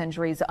of those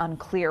injuries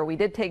unclear. We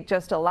did take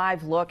just a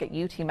live look at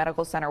UT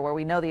Medical Center, where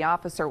we know the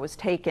officer was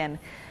taken.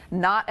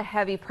 Not a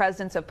heavy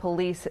presence of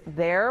police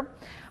there,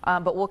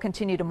 but we'll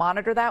continue to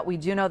monitor that. We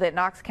do know that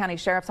Knox County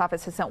Sheriff's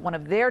Office has sent one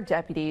of their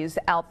deputies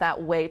out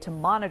that way to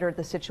monitor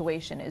the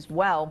situation as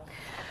well.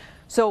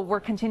 So we're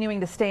continuing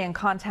to stay in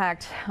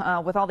contact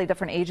with all the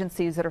different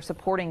agencies that are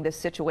supporting this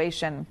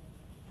situation.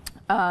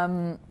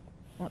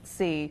 Let's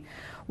see.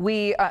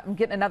 We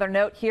get another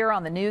note here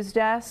on the news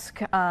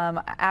desk.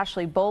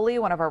 Ashley Boley,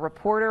 one of our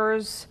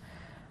reporters,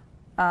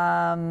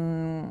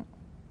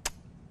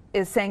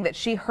 is saying that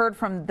she heard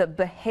from the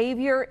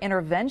behavior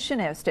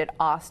interventionist at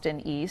Austin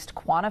East,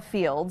 Quanah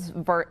Fields,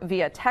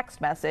 via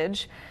text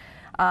message.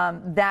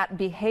 That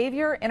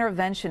behavior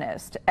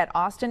interventionist at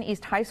Austin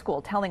East High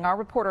School telling our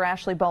reporter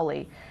Ashley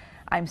Boley,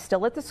 "I'm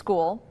still at the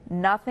school.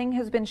 Nothing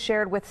has been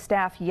shared with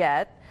staff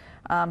yet.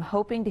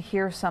 Hoping to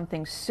hear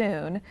something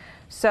soon."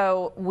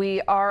 So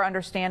we are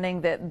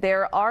understanding that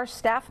there are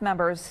staff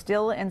members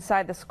still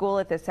inside the school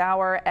at this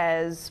hour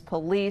as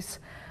police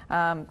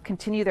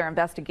continue their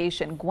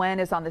investigation. Gwen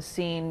is on the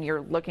scene.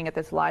 You're looking at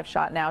this live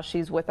shot now.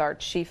 She's with our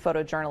chief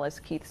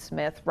photojournalist, Keith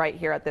Smith, right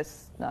here at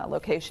this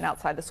location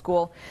outside the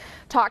school,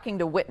 talking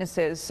to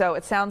witnesses. So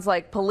it sounds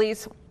like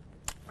police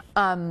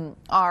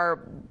are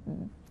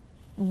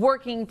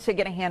working to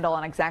get a handle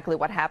on exactly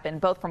what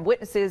happened, both from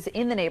witnesses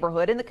in the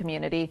neighborhood, in the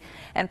community,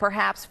 and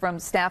perhaps from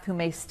staff who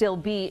may still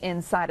be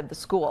inside of the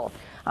school.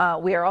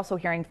 We are also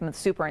hearing from the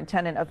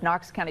superintendent of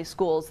Knox County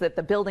Schools that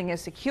the building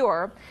is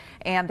secure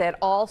and that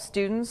all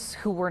students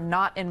who were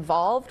not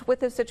involved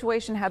with this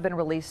situation have been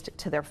released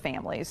to their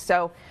families.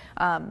 So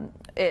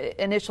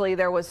initially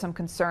there was some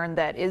concern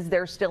that is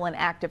there still an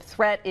active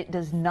threat? It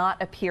does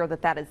not appear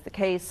that that is the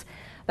case.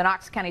 The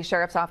Knox County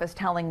Sheriff's Office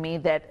telling me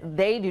that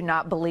they do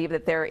not believe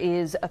that there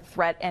is a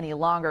threat any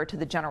longer to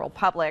the general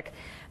public,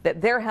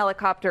 that their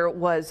helicopter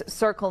was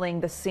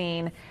circling the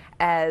scene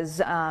as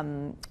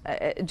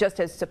just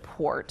as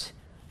support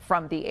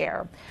from the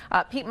air.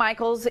 Pete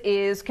Michaels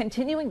is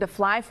continuing to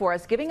fly for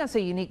us, giving us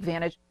a unique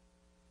vantage.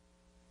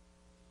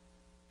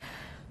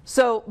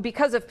 So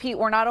because of Pete,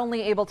 we're not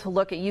only able to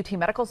look at UT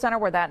Medical Center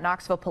where that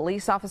Knoxville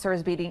police officer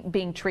is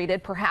being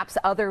treated, perhaps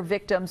other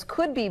victims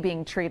could be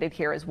being treated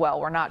here as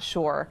well. We're not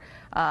sure,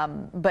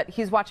 but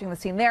he's watching the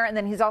scene there, and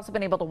then he's also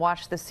been able to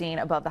watch the scene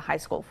above the high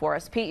school for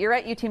us. Pete, you're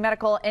at UT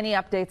Medical. Any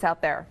updates out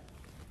there?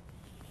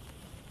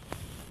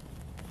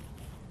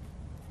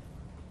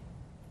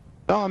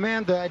 No,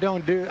 Amanda, I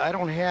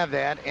don't have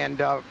that, and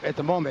at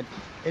the moment,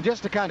 and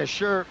just to kind of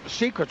share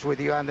secrets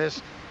with you on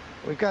this,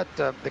 we've got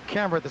the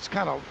camera that's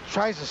kind of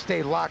tries to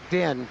stay locked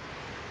in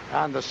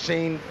on the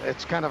scene.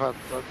 It's kind of a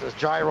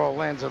gyro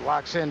lens that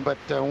locks in, but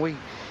when we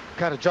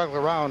kind of juggle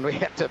around, we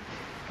have to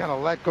kind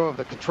of let go of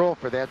the control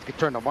for that to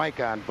turn the mic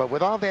on. But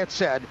with all that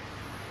said,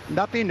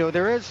 nothing new.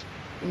 There is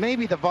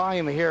maybe the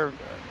volume here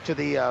to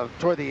the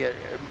toward the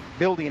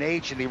building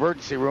H in the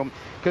emergency room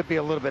could be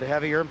a little bit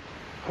heavier.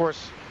 Of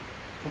course,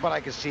 from what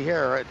I can see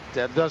here,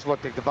 it does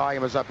look like the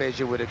volume is up as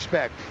you would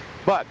expect.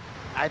 But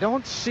I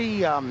don't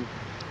see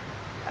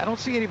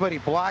anybody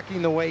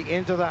blocking the way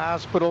into the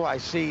hospital. I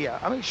see,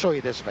 let me show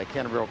you this if I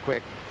can real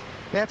quick.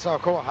 That's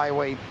Alcoa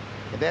Highway,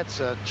 and that's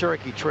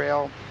Cherokee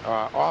Trail,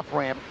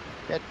 off-ramp.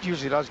 That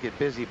usually does get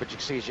busy, but you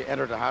can see as you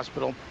enter the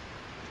hospital.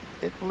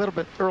 A little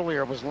bit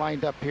earlier was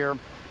lined up here,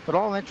 but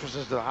all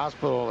entrances to the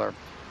hospital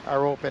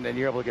are open and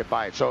you're able to get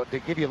by it. So to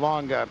give you a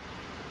long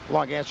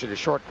answer to a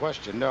short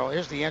question, no,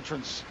 here's the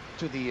entrance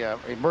to the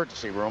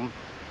emergency room.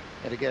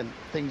 And again,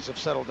 things have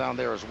settled down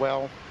there as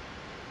well.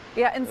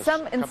 Yeah, in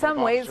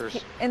some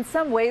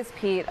ways,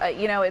 Pete,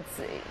 you know,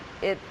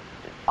 it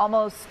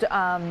almost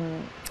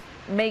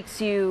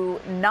makes you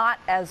not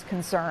as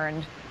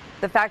concerned.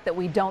 The fact that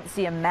we don't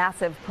see a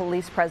massive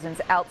police presence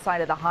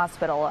outside of the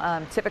hospital.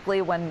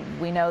 Typically, when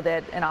we know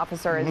that an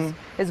officer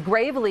is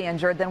gravely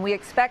injured, then we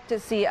expect to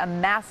see a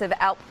massive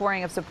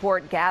outpouring of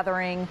support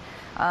gathering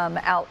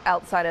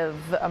outside of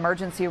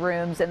emergency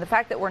rooms. And the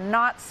fact that we're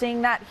not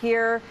seeing that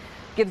here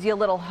gives you a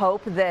little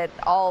hope that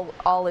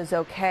all is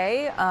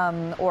okay,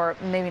 or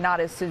maybe not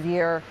as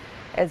severe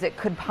as it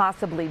could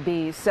possibly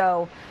be.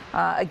 So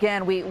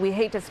again, we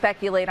hate to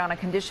speculate on a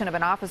condition of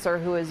an officer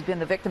who has been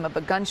the victim of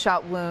a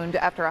gunshot wound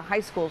after a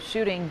high school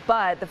shooting,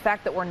 but the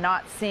fact that we're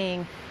not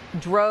seeing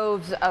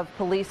droves of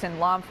police and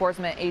law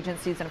enforcement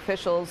agencies and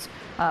officials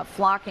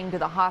flocking to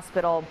the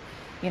hospital,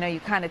 you know, you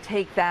kind of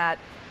take that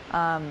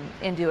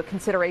into a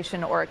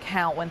consideration or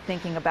account when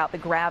thinking about the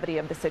gravity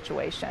of the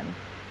situation.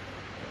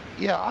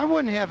 Yeah, I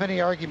wouldn't have any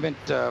argument.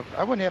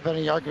 I wouldn't have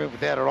any argument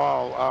with that at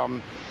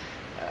all.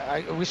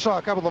 We saw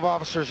a couple of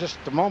officers just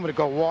a moment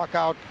ago walk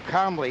out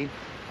calmly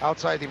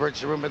outside the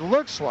emergency room. It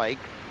looks like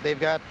they've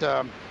got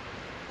a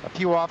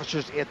few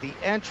officers at the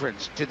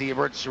entrance to the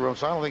emergency room,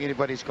 so I don't think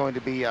anybody's going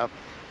to be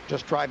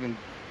just driving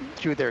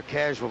through there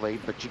casually,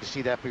 but you can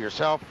see that for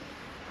yourself.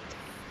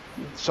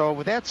 So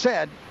with that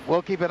said,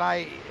 we'll keep an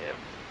eye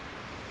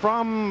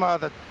from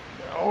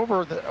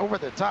over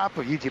the top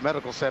of UT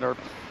Medical Center.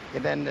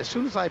 And then as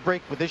soon as I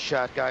break with this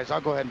shot, guys, I'll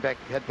go ahead and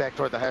head back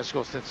toward the high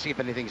school to see if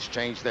anything's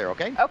changed there,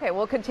 okay? Okay,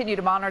 we'll continue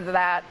to monitor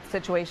that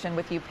situation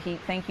with you, Pete.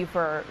 Thank you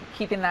for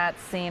keeping that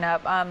scene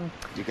up.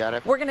 You got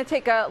it. We're going to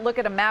take a look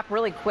at a map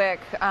really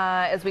quick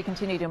as we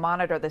continue to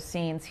monitor the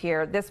scenes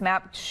here. This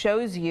map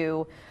shows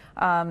you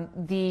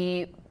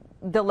the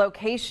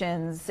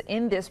locations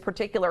in this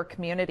particular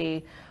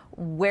community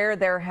where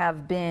there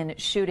have been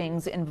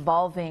shootings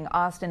involving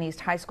Austin East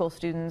High School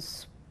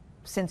students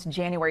since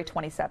January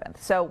 27th.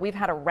 So we've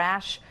had a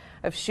rash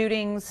of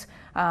shootings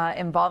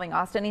involving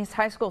Austin East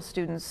High School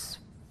students,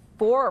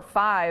 4 or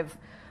 5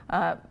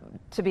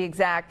 to be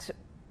exact,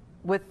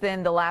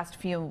 within the last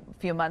few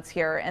months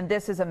here, and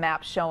this is a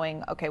map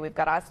showing, okay, we've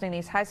got Austin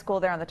East High School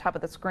there on the top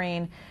of the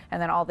screen,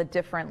 and then all the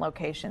different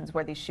locations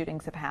where these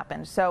shootings have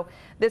happened. So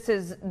this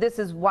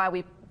is why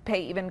we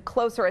pay even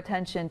closer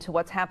attention to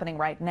what's happening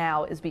right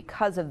now, is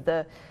because of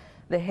the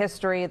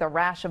history, the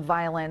rash of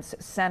violence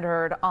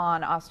centered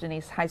on Austin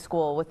East High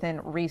School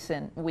within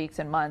recent weeks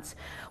and months.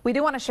 We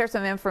do want to share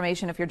some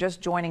information if you're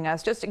just joining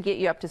us, just to get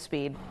you up to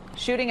speed.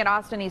 Shooting at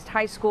Austin East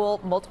High School,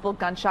 multiple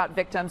gunshot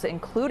victims,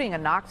 including a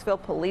Knoxville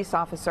police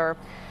officer.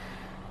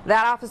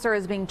 That officer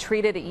is being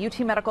treated at UT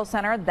Medical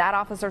Center. That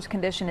officer's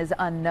condition is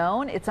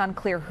unknown. It's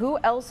unclear who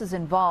else is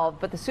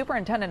involved, but the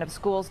superintendent of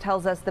schools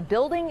tells us the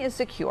building is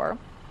secure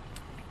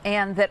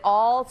and that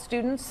all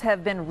students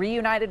have been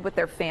reunited with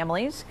their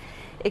families,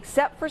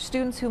 except for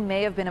students who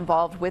may have been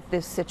involved with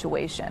this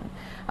situation.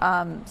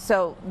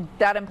 So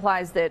that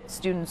implies that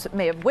students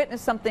may have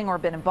witnessed something or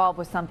been involved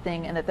with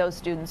something, and that those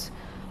students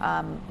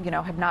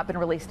have not been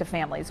released to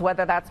families.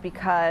 Whether that's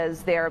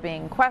because they're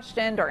being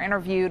questioned or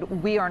interviewed,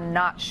 we are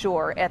not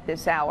sure at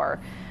this hour.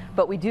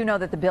 But we do know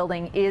that the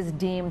building is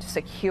deemed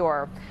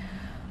secure.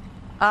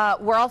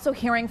 We're also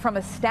hearing from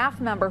a staff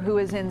member who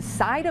is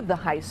inside of the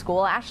high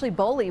school. Ashley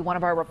Boley, one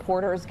of our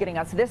reporters, getting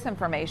us this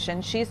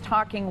information. She's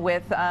talking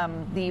with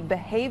the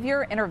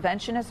behavior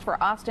interventionist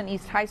for Austin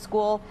East High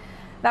School.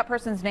 That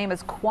person's name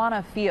is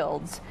Quanah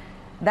Fields.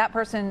 That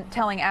person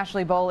telling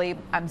Ashley Boley,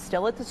 I'm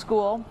still at the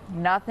school.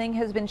 Nothing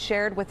has been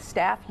shared with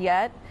staff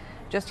yet.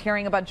 Just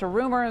hearing a bunch of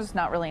rumors,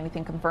 not really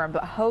anything confirmed,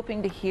 but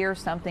hoping to hear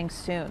something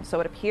soon. So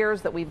it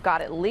appears that we've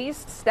got at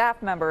least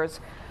staff members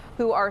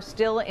who are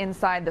still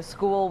inside the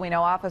school. We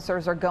know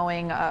officers are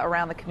going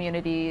around the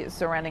community,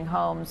 surrounding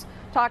homes,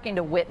 talking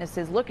to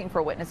witnesses, looking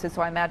for witnesses.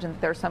 So I imagine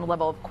that there's some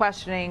level of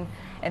questioning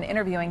and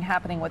interviewing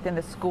happening within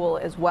the school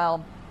as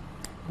well.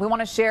 We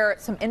want to share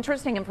some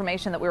interesting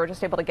information that we were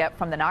just able to get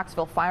from the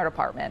Knoxville Fire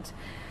Department.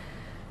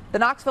 The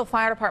Knoxville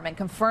Fire Department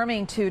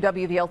confirming to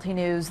WVLT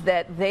News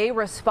that they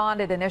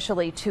responded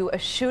initially to a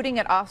shooting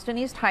at Austin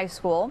East High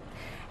School,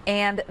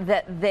 and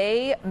that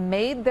they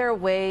made their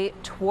way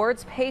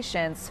towards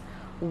patients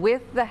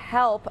with the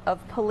help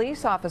of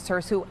police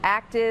officers who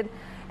acted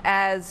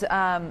as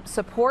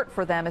support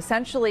for them.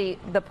 Essentially,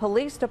 the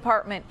police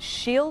department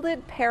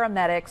shielded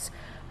paramedics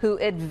who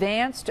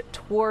advanced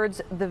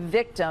towards the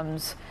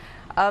victims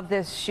of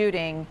this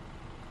shooting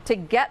to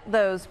get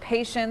those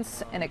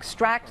patients and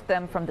extract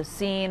them from the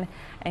scene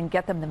and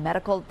get them the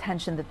medical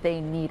attention that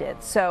they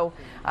needed. So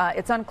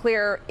it's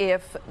unclear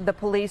if the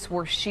police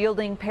were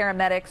shielding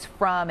paramedics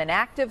from an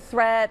active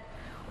threat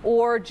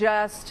or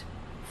just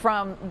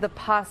from the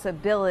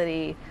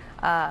possibility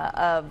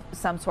of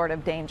some sort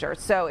of danger.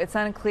 So it's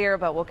unclear,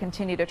 but we'll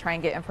continue to try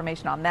and get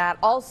information on that.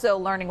 Also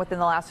learning within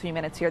the last few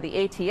minutes here, the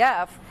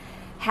ATF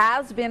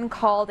has been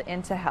called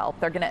in to help.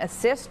 They're going to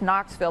assist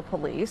Knoxville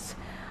police.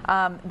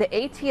 The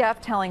ATF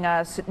telling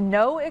us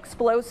no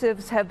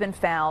explosives have been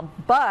found,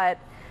 but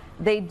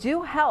they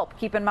do help,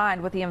 keep in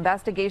mind, with the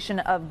investigation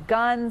of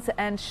guns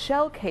and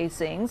shell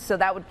casings. So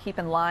that would keep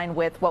in line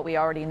with what we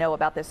already know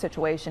about this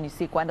situation. You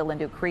see Gwendolyn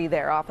Dupree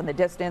there off in the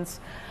distance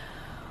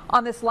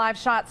on this live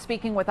shot,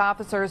 speaking with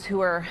officers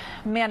who are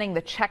manning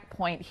the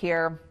checkpoint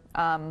here.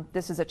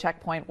 This is a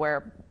checkpoint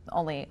where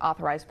only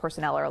authorized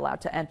personnel are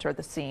allowed to enter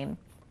the scene.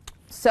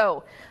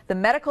 So the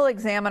medical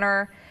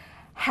examiner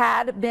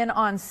had been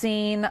on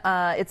scene.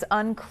 It's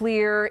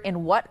unclear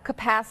in what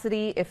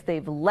capacity, if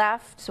they've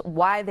left,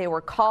 why they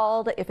were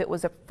called, if it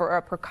was for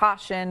a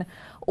precaution,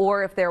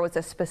 or if there was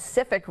a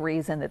specific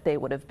reason that they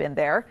would have been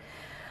there.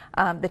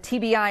 The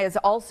TBI is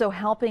also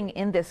helping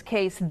in this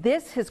case.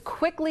 This has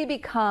quickly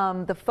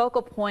become the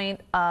focal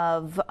point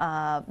of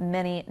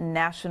many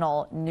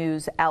national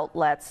news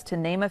outlets, to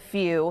name a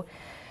few.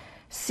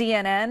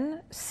 CNN,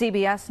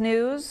 CBS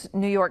News,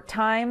 New York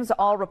Times,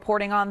 all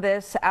reporting on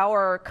this.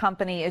 Our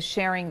company is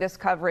sharing this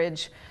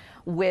coverage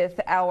with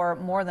our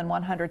more than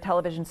 100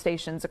 television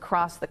stations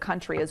across the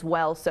country as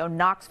well. So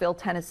Knoxville,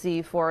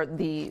 Tennessee, for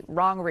the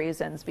wrong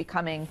reasons,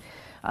 becoming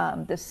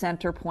the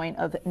center point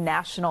of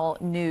national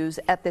news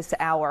at this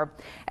hour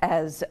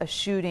as a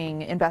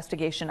shooting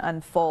investigation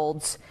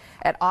unfolds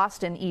at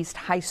Austin East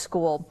High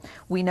School.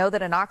 We know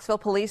that a Knoxville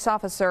police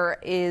officer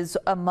is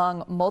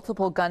among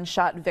multiple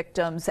gunshot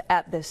victims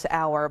at this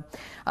hour.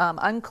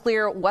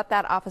 Unclear what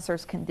that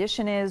officer's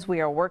condition is.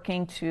 We are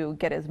working to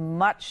get as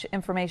much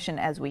information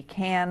as we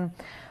can.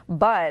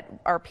 But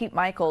our Pete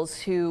Michaels,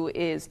 who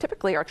is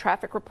typically our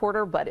traffic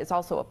reporter, but is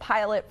also a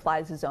pilot,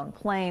 flies his own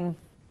plane,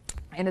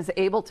 and is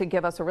able to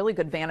give us a really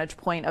good vantage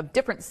point of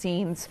different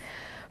scenes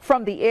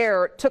from the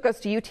air, took us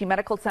to UT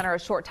Medical Center a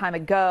short time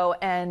ago,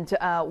 and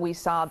we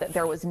saw that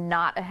there was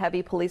not a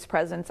heavy police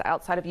presence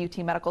outside of UT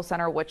Medical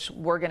Center, which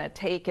we're going to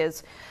take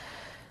as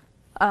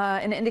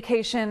an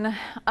indication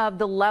of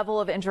the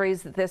level of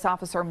injuries that this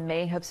officer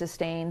may have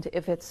sustained.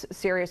 If it's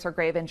serious or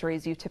grave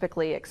injuries, you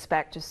typically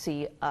expect to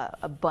see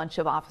a bunch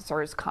of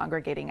officers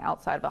congregating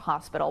outside of a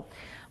hospital.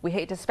 We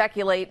hate to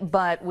speculate,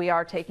 but we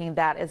are taking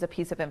that as a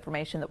piece of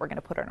information that we're going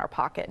to put in our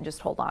pocket and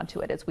just hold on to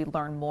it as we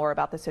learn more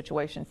about the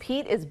situation.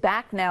 Pete is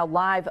back now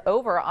live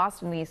over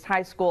Austin East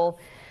High School.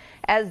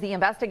 as the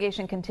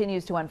investigation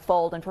continues to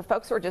unfold. And for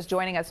folks who are just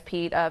joining us,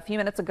 Pete, a few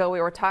minutes ago we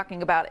were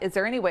talking about, is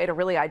there any way to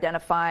really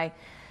identify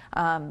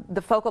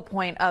the focal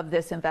point of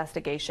this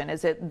investigation?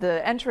 Is it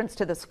the entrance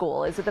to the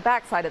school? Is it the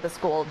backside of the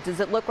school? Does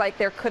it look like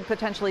there could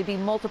potentially be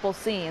multiple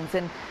scenes?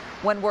 And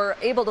when we're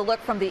able to look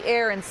from the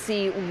air and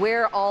see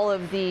where all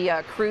of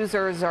the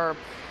cruisers are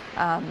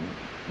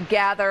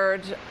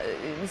gathered,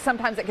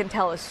 sometimes it can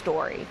tell a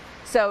story.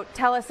 So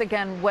tell us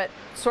again what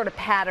sort of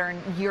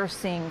pattern you're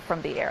seeing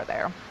from the air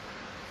there.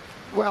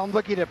 Well, I'm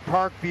looking at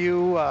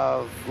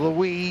Parkview,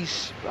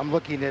 Louise. I'm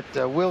looking at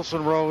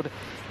Wilson Road,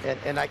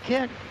 and I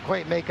can't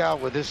quite make out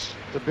where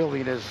the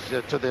building is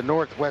to the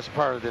northwest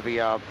part of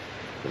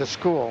the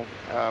school.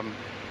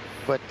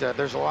 But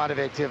there's a lot of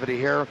activity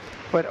here.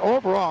 But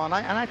overall, and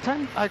I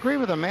agree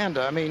with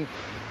Amanda. I mean,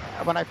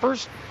 when I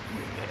first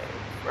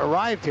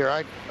arrived here,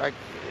 I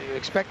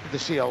expected to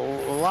see a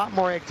lot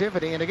more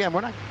activity. And again,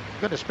 we're not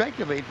going to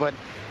speculate, but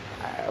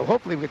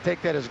hopefully we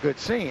take that as a good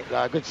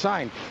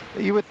sign.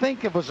 You would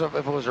think if it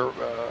was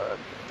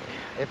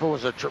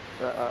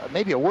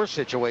maybe a worse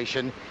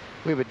situation,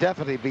 we would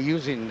definitely be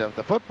using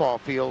the football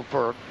field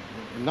for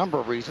a number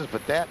of reasons,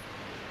 but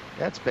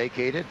that's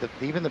vacated.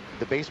 Even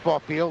the baseball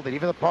field and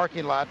even the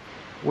parking lot,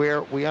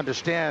 where we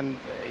understand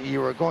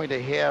you are going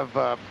to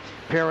have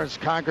parents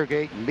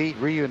congregate and meet,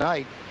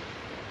 reunite.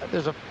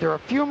 There are a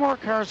few more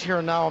cars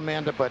here now,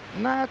 Amanda, but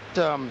not.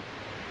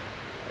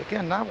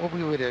 Again, not what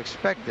we would have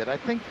expected. I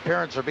think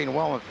parents are being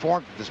well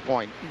informed at this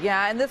point.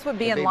 Yeah, and this would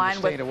be in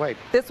line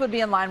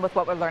with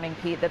what we're learning,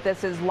 Pete, that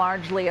this is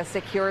largely a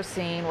secure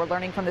scene. We're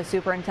learning from the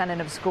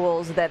superintendent of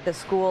schools that the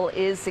school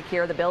is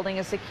secure, the building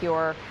is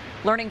secure.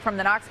 Learning from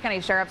the Knox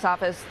County Sheriff's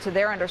Office to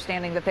their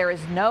understanding that there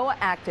is no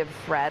active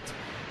threat.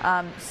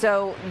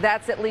 So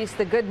that's at least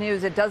the good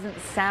news. It doesn't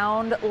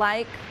sound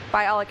like,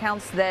 by all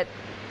accounts, that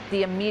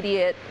the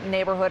immediate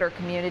neighborhood or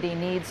community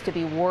needs to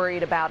be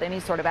worried about any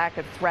sort of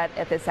active threat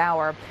at this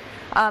hour.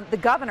 The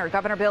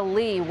Governor Bill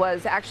Lee,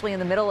 was actually in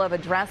the middle of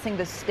addressing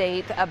the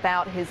state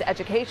about his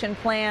education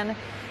plan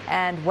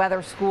and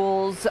whether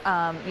schools,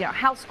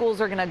 how schools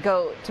are going to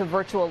go to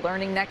virtual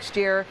learning next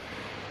year.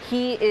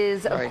 He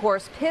is, of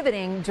course,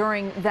 pivoting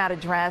during that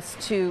address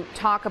to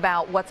talk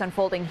about what's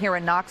unfolding here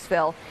in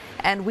Knoxville.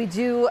 And we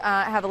do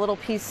have a little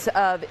piece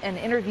of an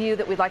interview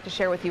that we'd like to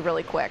share with you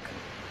really quick.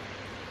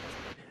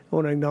 I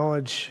want to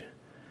acknowledge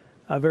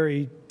a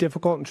very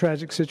difficult and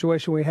tragic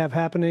situation we have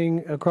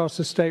happening across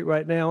the state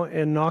right now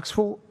in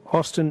Knoxville.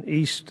 Austin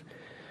East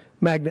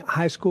Magnet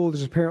High School,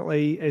 there's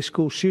apparently a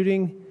school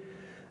shooting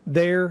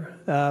there.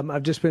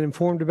 I've just been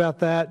informed about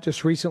that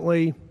just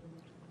recently.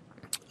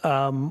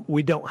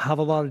 We don't have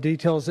a lot of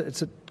details.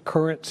 It's a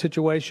current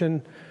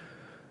situation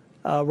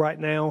right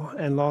now,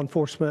 and law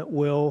enforcement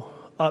will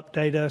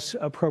update us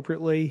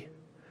appropriately.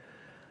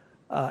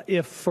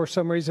 If for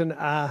some reason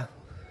I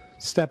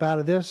step out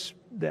of this,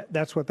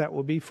 that's what that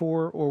will be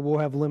for, or we'll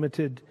have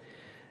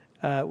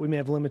we may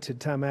have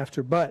limited time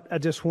after. But I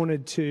just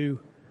wanted to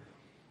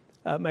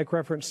make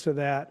reference to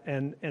that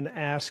and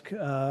ask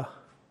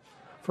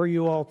for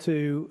you all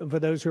for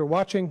those who are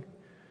watching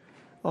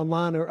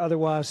online or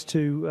otherwise,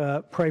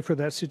 to pray for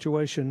that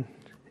situation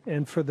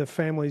and for the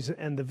families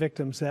and the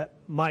victims that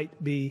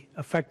might be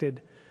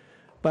affected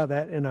by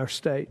that in our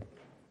state.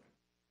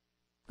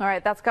 All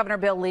right, that's Governor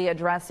Bill Lee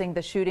addressing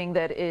the shooting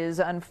that is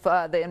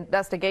the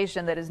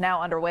investigation that is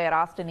now underway at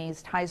Austin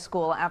East High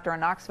School after a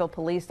Knoxville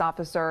police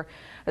officer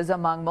is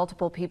among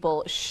multiple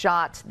people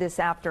shot this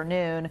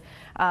afternoon.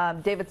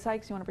 David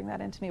Sykes, you want to bring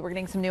that into me? We're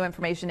getting some new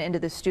information into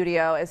the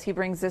studio. As he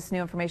brings this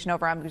new information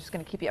over, I'm just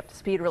going to keep you up to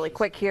speed really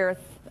quick here.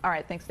 All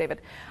right, thanks, David.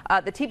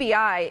 The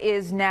TBI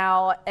is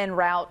now en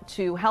route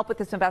to help with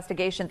this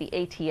investigation. The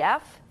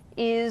ATF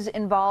is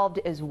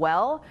involved as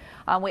well.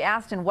 We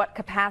asked, in what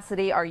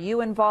capacity are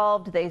you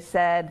involved? They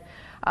said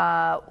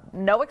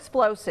no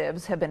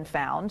explosives have been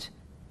found,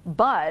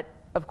 but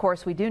of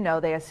course we do know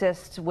they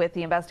assist with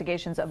the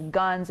investigations of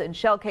guns and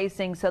shell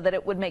casings, so that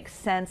it would make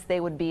sense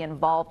they would be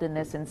involved in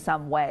this in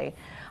some way.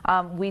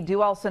 We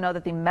do also know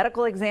that the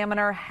medical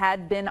examiner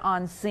had been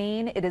on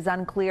scene. It is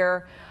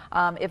unclear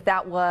if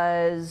that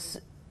was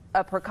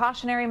a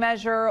precautionary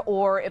measure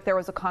or if there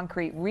was a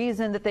concrete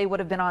reason that they would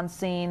have been on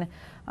scene,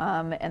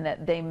 and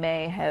that they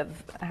may have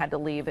had to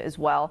leave as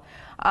well.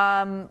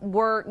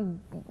 We're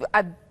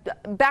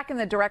back in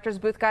the director's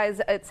booth,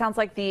 guys. It sounds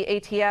like the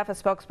ATF, a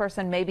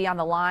spokesperson, may be on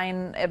the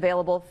line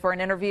available for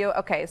an interview.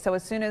 Okay, so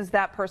as soon as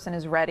that person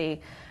is ready,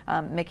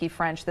 Mickey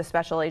French, the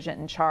special agent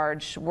in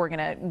charge, we're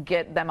going to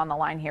get them on the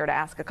line here to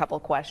ask a couple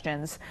of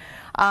questions.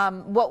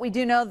 What we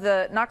do know,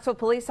 the Knoxville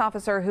police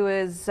officer who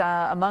is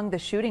among the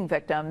shooting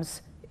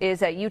victims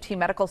is at UT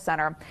Medical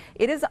Center.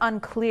 It is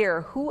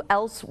unclear who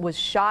else was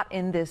shot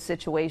in this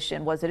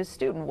situation. Was it a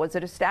student? Was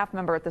it a staff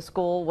member at the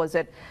school? Was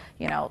it,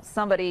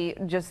 somebody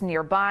just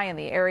nearby in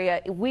the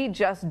area? We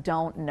just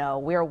don't know.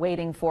 We're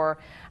waiting for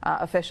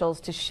officials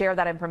to share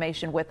that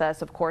information with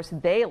us. Of course,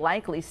 they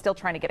likely still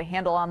trying to get a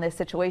handle on this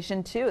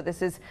situation too.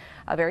 This is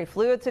a very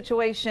fluid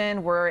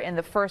situation. We're in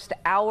the first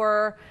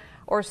hour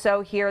or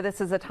so here. This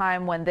is a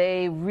time when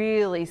they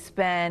really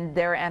spend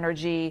their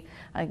energy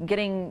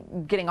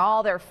getting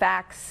all their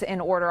facts in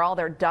order, all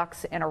their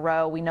ducks in a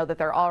row. We know that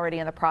they're already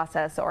in the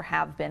process or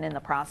have been in the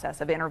process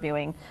of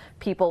interviewing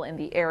people in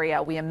the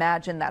area. We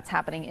imagine that's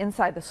happening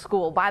inside the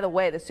school. By the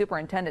way, the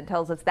superintendent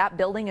tells us that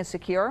building is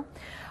secure.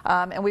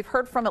 And we've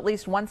heard from at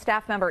least one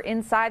staff member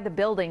inside the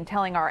building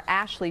telling our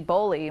Ashley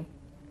Boley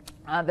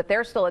that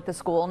they're still at the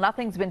school.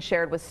 Nothing's been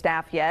shared with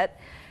staff yet,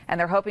 and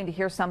they're hoping to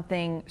hear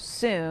something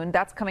soon.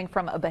 That's coming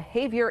from a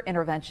behavior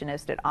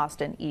interventionist at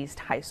Austin East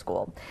High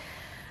School.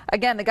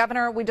 Again, the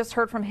governor, we just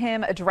heard from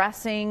him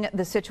addressing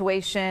the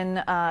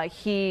situation.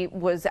 He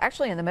was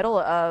actually in the middle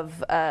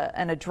of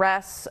an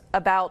address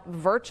about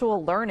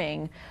virtual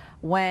learning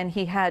when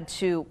he had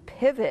to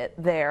pivot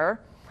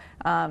there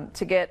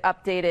to get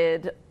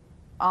updated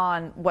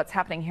on what's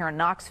happening here in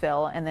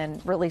Knoxville, and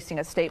then releasing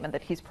a statement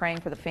that he's praying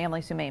for the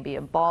families who may be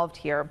involved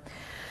here.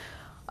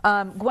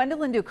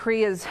 Gwendolyn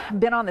Ducree has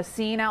been on the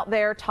scene out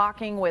there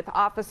talking with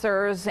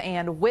officers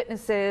and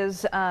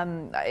witnesses.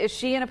 Is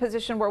she in a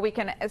position where we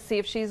can see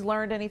if she's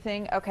learned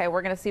anything? Okay,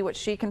 we're going to see what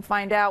she can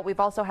find out. We've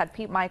also had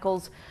Pete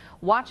Michaels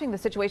watching the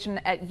situation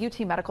at UT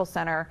Medical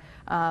Center,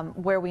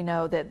 where we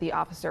know that the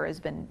officer is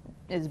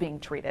being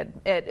treated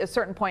at a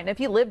certain point. And if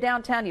you live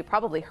downtown, you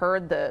probably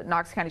heard the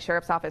Knox County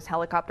Sheriff's Office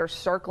helicopter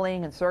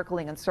circling and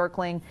circling and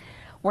circling.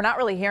 We're not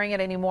really hearing it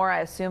anymore.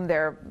 I assume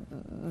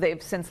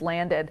they've since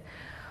landed.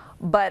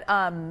 But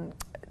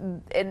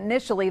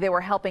initially, they were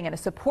helping in a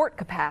support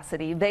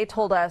capacity. They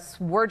told us,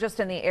 we're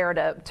just in the air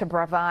to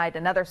provide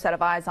another set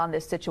of eyes on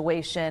this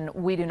situation.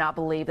 We do not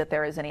believe that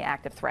there is any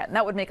active threat. And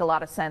that would make a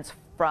lot of sense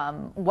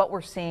from what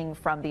we're seeing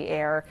from the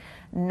air.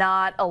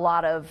 Not a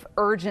lot of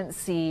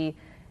urgency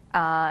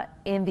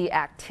in the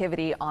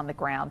activity on the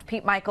ground.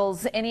 Pete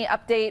Michaels, any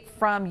update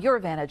from your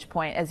vantage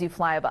point as you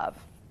fly above?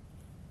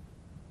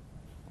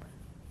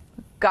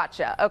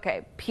 Gotcha.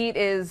 Okay. Pete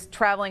is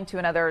traveling to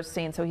another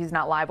scene, so he's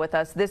not live with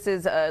us. This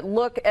is a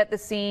look at the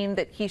scene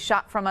that he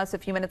shot from us a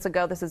few minutes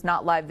ago. This is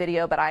not live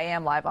video, but I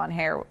am live on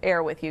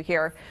air with you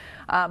here.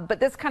 But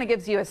this kind of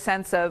gives you a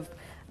sense of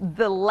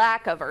the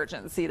lack of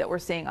urgency that we're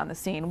seeing on the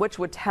scene, which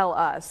would tell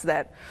us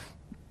that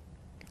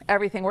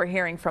everything we're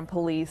hearing from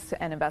police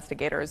and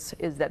investigators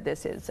is that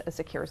this is a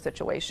secure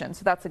situation.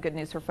 So that's the good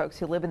news for folks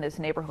who live in this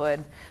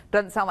neighborhood.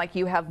 Doesn't sound like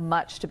you have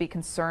much to be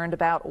concerned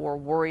about or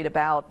worried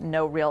about.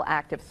 No real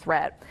active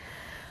threat.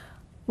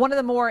 One of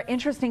the more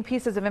interesting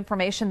pieces of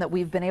information that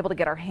we've been able to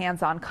get our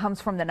hands on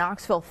comes from the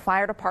Knoxville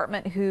Fire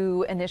Department,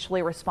 who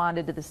initially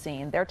responded to the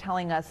scene. They're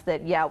telling us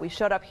that, yeah, we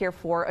showed up here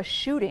for a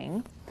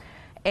shooting,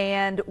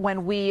 and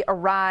when we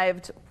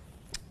arrived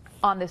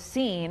on the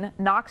scene,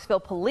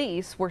 Knoxville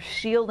police were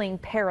shielding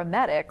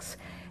paramedics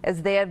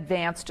as they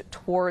advanced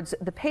towards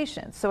the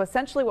patients. So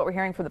essentially what we're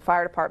hearing from the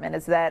fire department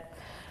is that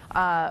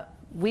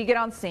we get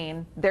on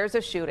scene, there's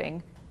a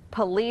shooting,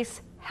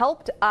 police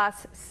helped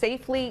us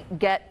safely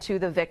get to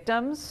the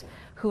victims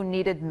who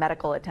needed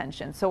medical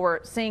attention. So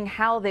we're seeing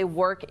how they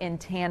work in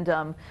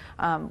tandem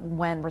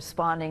when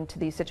responding to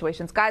these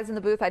situations. Guys in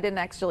the booth, I didn't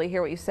actually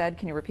hear what you said.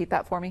 Can you repeat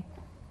that for me?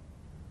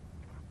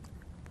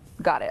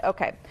 Got it.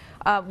 Okay.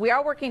 We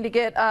are working to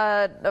get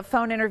a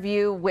phone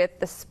interview with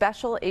the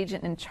special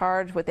agent in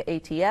charge with the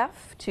ATF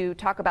to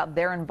talk about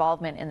their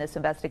involvement in this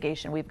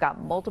investigation. We've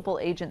got multiple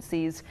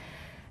agencies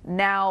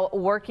now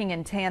working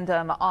in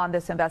tandem on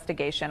this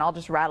investigation. I'll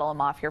just rattle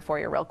them off here for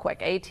you real quick.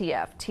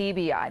 ATF,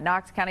 TBI,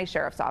 Knox County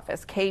Sheriff's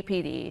Office,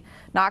 KPD,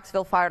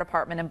 Knoxville Fire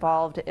Department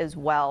involved as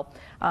well.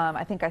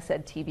 I think I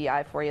said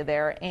TBI for you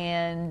there.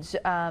 And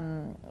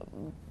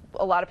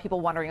a lot of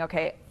people wondering,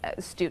 okay,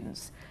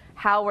 students.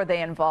 How were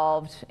they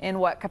involved? In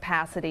what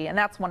capacity? And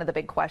that's one of the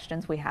big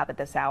questions we have at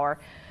this hour.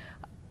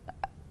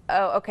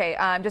 Oh, okay.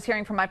 I'm just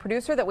hearing from my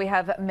producer that we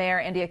have Mayor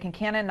India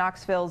Kincannon,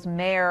 Knoxville's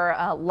mayor,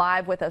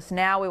 live with us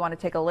now. We want to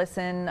take a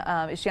listen.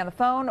 Is she on the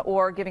phone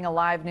or giving a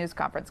live news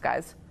conference,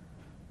 guys?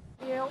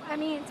 I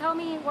mean, tell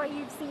me what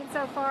you've seen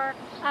so far,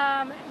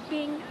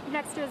 being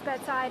next to his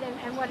bedside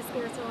and what his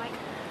spirits are like.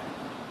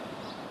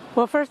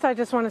 Well, first, I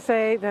just want to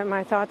say that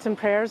my thoughts and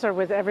prayers are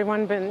with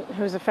everyone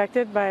who's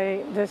affected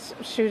by this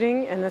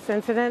shooting and this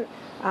incident.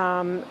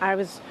 I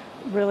was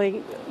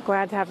really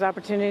glad to have the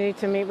opportunity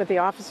to meet with the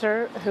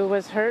officer who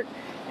was hurt,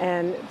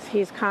 and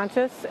he's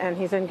conscious and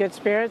he's in good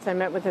spirits. I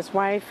met with his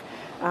wife.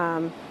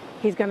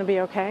 He's going to be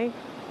okay,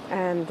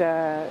 and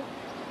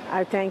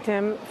I thanked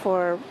him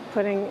for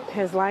putting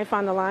his life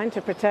on the line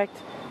to protect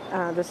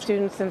the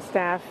students and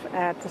staff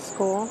at the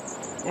school.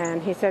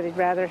 And he said he'd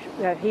rather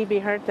that he be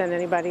hurt than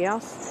anybody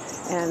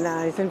else.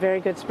 And he's in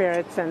very good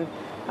spirits and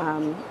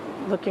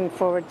looking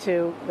forward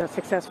to the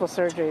successful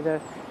surgery.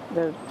 The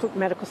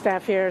medical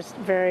staff here is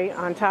very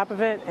on top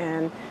of it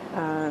and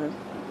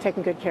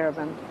taking good care of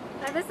him.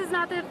 This is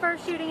not the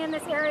first shooting in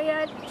this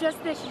area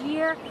just this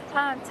year.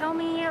 Tell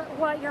me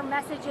what your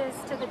message is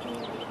to the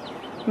community.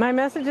 My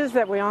message is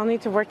that we all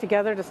need to work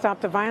together to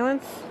stop the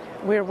violence.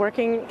 we're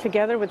working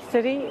together with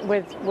city,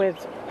 with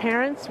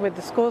parents, with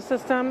the school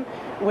system,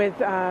 with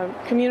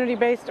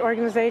community-based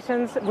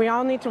organizations. We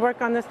all need to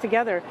work on this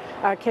together.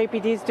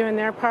 KPD's doing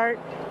their part,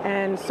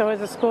 and so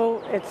as a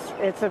school,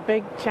 it's a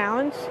big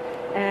challenge,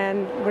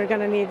 and we're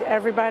going to need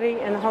everybody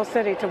in the whole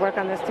city to work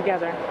on this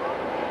together.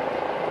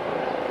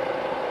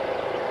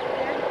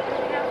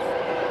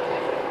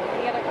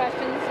 Any other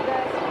questions, you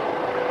guys?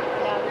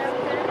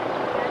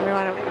 No. We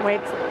want to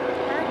wait.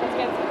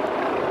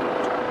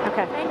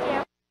 Okay. Thank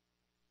you.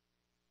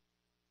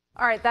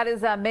 All right, that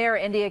is Mayor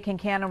India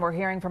Kincannon. We're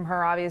hearing from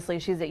her. Obviously,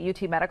 she's at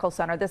UT Medical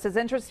Center. This is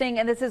interesting,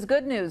 and this is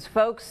good news.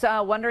 Folks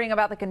wondering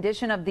about the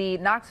condition of the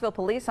Knoxville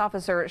police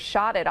officer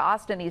shot at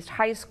Austin East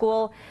High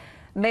School.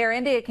 Mayor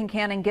India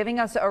Kincannon giving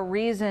us a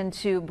reason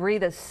to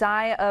breathe a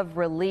sigh of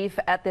relief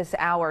at this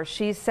hour.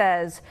 She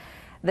says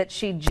that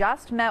she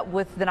just met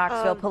with the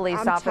Knoxville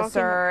police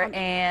officer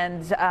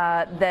and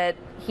that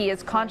he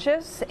is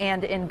conscious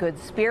and in good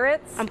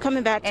spirits. I'm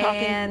coming back talking.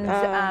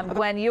 And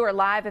Gwen, you are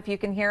live if you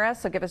can hear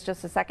us, so give us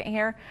just a second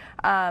here.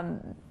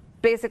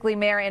 Basically,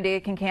 Mayor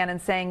India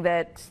Kincannon saying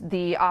that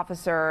the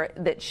officer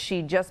that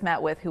she just met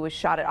with, who was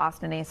shot at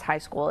Austin East High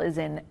School, is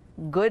in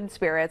good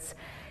spirits,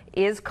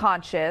 is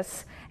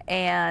conscious,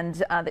 and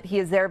that he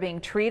is there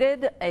being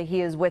treated.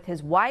 He is with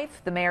his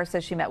wife. The mayor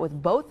says she met with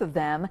both of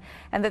them,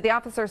 and that the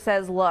officer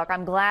says, look,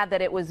 I'm glad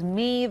that it was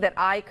me, that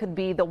I could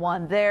be the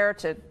one there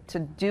to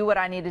do what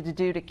I needed to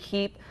do to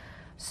keep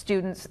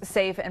students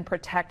safe and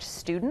protect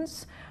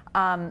students.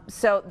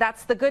 So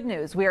that's the good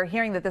news. We are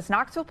hearing that this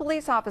Knoxville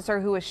police officer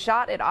who was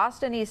shot at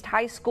Austin East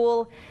High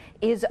School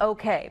is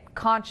okay,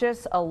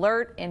 conscious,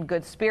 alert, in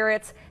good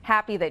spirits,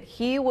 happy that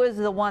he was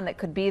the one that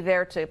could be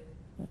there to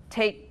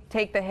take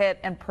the hit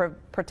and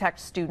protect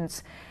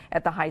students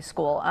at the high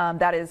school.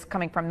 That is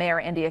coming from Mayor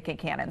India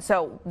Kincannon.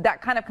 So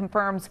that kind of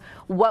confirms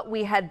what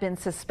we had been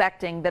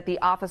suspecting, that the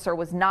officer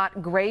was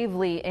not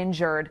gravely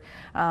injured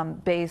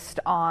based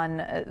on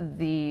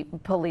the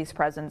police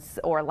presence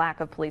or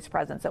lack of police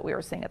presence that we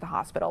were seeing at the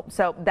hospital.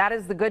 So that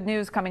is the good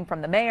news coming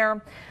from the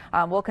mayor.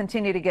 We'll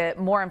continue to get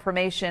more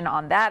information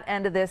on that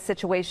end of this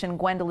situation.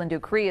 Gwendolyn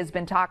Ducree has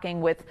been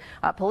talking with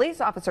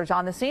police officers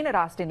on the scene at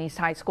Austin East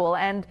High School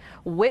and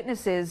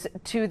witnesses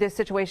to this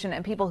situation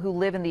and people who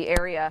live in the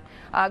area.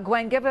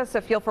 Gwen, give us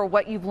a feel for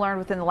what you've learned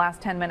within the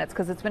last 10 minutes,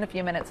 because it's been a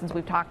few minutes since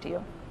we've talked to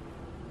you.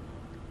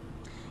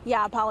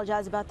 Yeah, I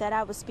apologize about that.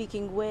 I was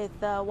speaking with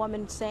a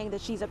woman saying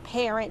that she's a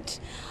parent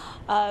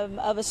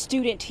of a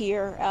student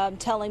here,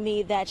 telling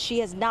me that she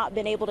has not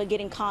been able to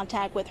get in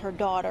contact with her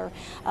daughter.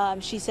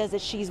 She says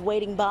that she's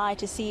waiting by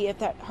to see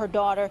if her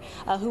daughter,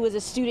 who is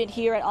a student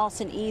here at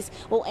Austin East,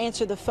 will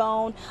answer the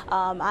phone.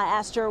 I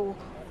asked her,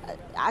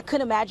 I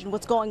couldn't imagine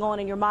what's going on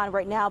in your mind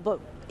right now, but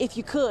if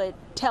you could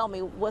tell me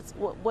what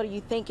are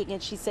you thinking?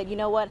 And she said, you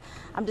know what,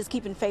 I'm just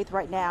keeping faith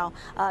right now.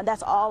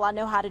 That's all I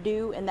know how to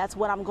do, and that's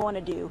what I'm going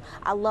to do.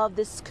 I love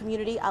this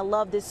community. I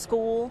love this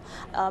school.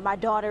 My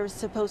daughter is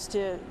supposed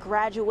to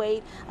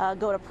graduate,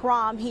 go to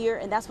prom here,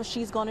 and that's what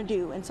she's going to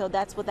do. And so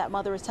that's what that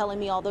mother is telling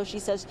me, although she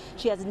says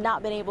she has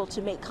not been able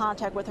to make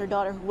contact with her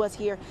daughter, who was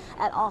here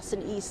at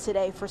Austin East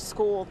today for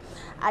school.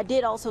 I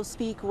did also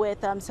speak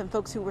with some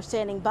folks who were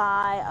standing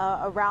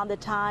by around the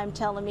time,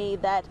 telling me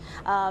that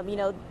you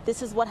know,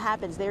 this is what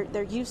happens.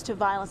 They're used to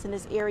violence in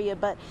this area,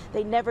 but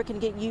they never can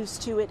get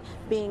used to it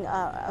being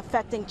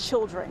affecting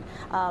children.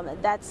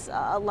 That's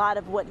a lot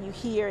of what you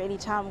hear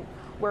anytime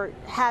we're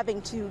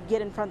having to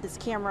get in front of this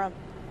camera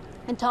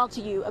and talk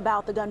to you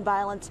about the gun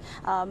violence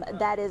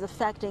that is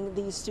affecting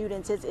these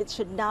students. It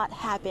should not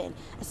happen,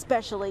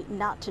 especially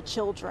not to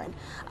children.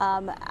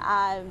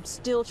 I'm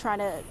still trying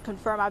to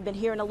confirm. I've been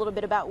hearing a little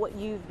bit about what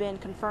you've been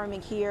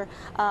confirming here,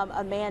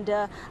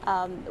 Amanda.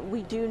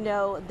 We do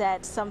know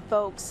that some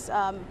folks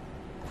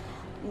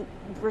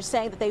were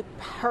saying that they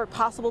heard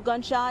possible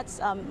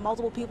gunshots.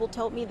 Multiple people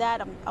told me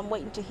that. I'm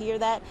waiting to hear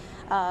that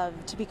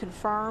to be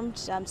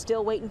confirmed. I'm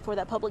still waiting for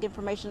that public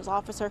information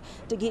officer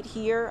to get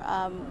here.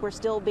 We're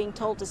still being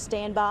told to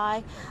stand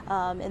by,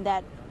 and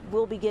that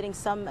we'll be getting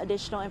some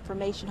additional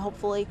information,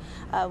 hopefully,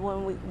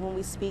 when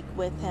we speak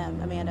with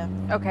him, Amanda.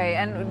 Okay,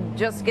 and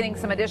just getting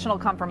some additional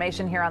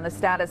confirmation here on the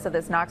status of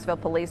this Knoxville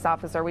police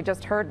officer. We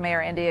just heard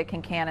Mayor India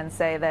Kincannon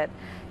say that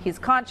he's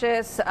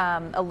conscious,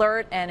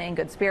 alert, and in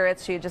good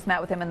spirits. She just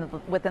met with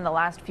him within the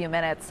last few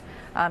minutes.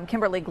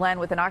 Kimberly Glenn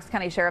with the Knox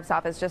County Sheriff's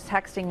Office just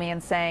texting me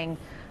and saying,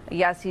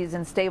 yes, he's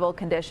in stable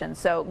condition.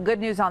 So good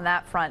news on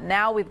that front.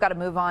 Now we've got to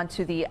move on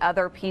to the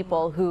other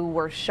people who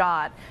were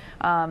shot.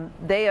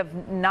 They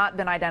have not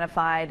been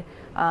identified.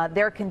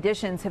 Their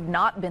conditions have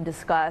not been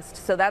discussed.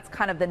 So that's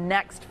kind of the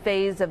next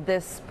phase of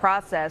this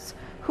process.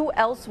 Who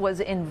else was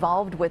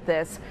involved with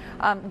this?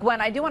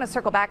 Gwen, I do want to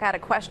circle back. I had a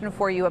question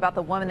for you about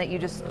the woman that you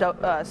just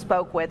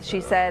spoke with.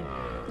 She said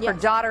her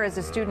daughter is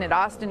a student at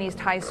Austin East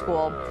High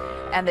School,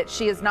 and that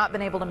she has not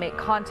been able to make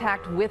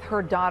contact with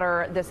her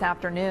daughter this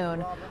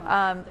afternoon.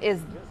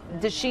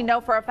 Does she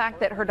know for a fact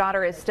that her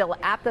daughter is still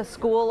at the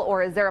school,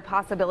 or is there a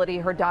possibility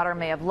her daughter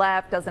may have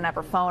left, doesn't have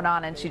her phone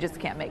on, and she just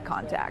can't make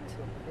contact?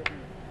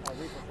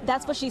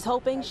 That's what she's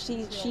hoping.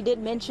 She did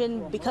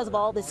mention, because of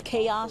all this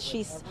chaos,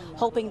 she's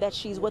hoping that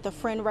she's with a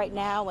friend right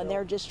now and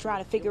they're just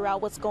trying to figure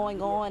out what's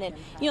going on, and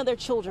they're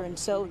children,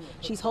 so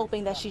she's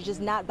hoping that she's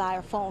just not by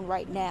her phone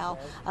right now,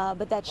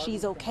 but that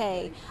she's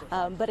okay.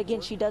 But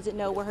again, she doesn't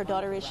know where her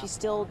daughter is. She's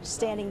still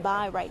standing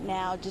by right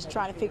now, just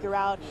trying to figure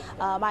out.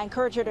 I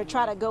encourage her to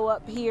try to go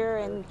up here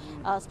and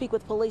speak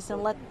with police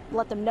and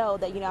let them know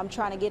that I'm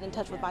trying to get in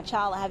touch with my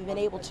child. I haven't been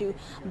able to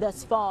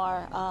thus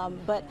far,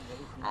 but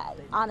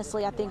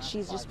honestly, I think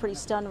she's just pretty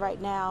stunned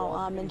right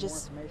now, and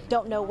just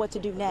don't know what to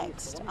do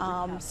next.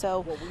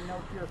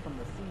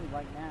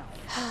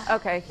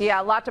 Okay,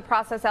 yeah, a lot to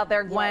process out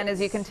there, Gwen,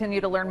 as you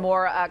continue to learn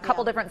more. A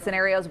couple different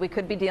scenarios we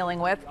could be dealing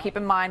with. Keep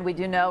in mind, we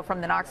do know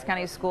from the Knox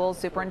County Schools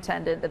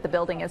Superintendent that the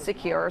building is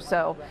secure,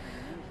 so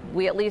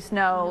we at least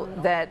know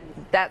that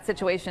that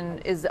situation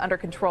is under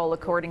control,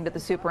 according to the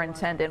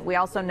superintendent. We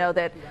also know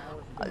that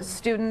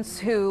students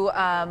who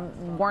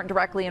weren't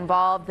directly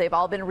involved, they've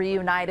all been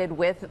reunited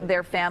with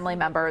their family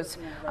members.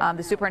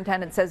 The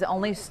superintendent says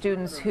only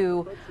students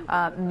who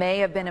may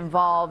have been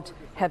involved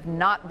have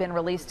not been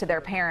released to their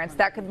parents.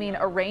 That could mean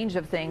a range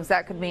of things.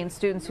 That could mean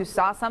students who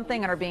saw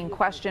something and are being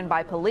questioned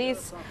by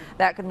police.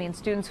 That could mean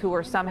students who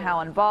were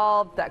somehow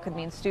involved. That could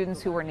mean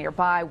students who were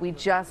nearby. We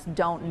just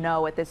don't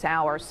know at this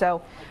hour.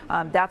 So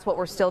that's what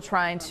we're still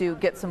trying to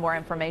get some more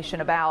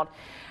information about.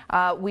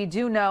 We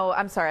do know,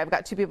 I'm sorry, I've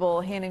got two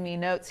people handing me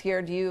notes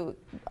here.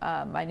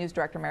 My news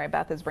director, Mary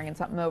Beth, is bringing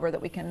something over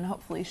that we can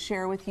hopefully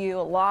share with you.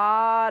 A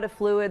lot of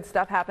fluid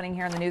stuff happening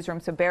here in the newsroom,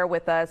 so bear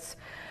with us.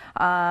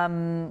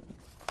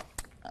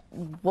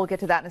 We'll get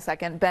to that in a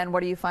second. Ben,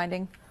 what are you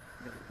finding?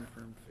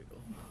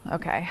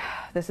 Okay,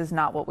 this is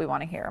not what we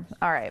want to hear.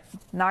 All right,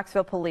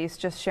 Knoxville police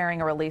just sharing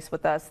a release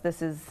with us.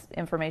 This is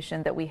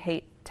information that we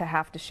hate to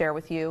have to share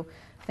with you.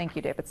 Thank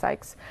you, David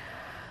Sykes.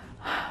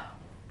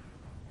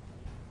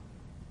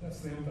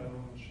 That's the info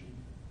on the sheet.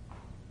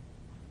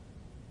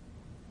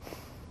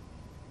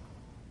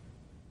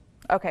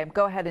 Okay,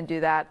 go ahead and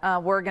do that.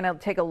 We're going to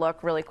take a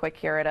look really quick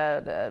here at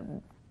a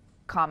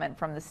comment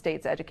from the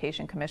state's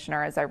education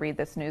commissioner as I read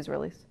this news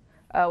release.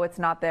 Oh, it's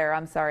not there.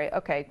 I'm sorry.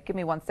 Okay, give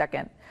me 1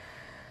 second.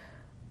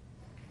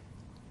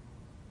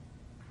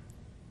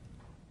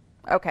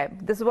 Okay,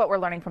 this is what we're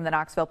learning from the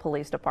Knoxville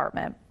Police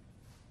Department.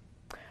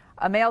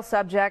 A male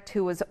subject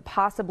who was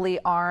possibly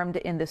armed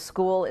in the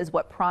school is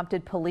what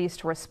prompted police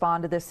to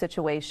respond to this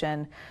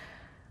situation.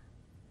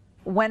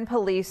 When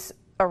police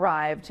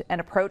arrived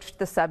and approached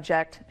the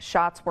subject,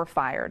 shots were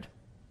fired.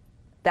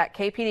 That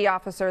KPD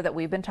officer that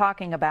we've been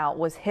talking about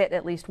was hit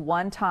at least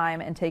one time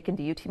and taken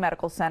to UT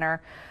Medical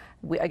Center.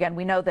 We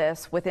know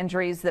this, with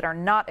injuries that are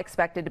not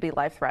expected to be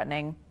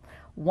life-threatening.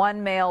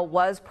 One male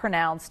was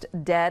pronounced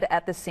dead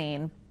at the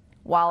scene,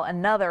 while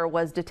another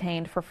was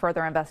detained for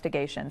further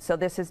investigation. So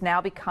this has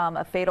now become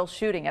a fatal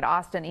shooting at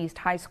Austin East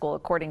High School,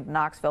 according to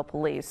Knoxville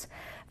police.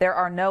 There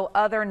are no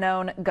other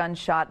known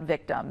gunshot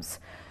victims.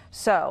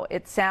 So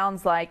it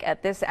sounds like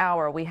at this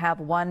hour we have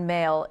one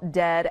male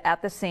dead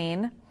at the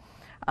scene,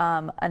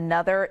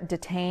 another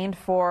detained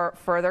for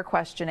further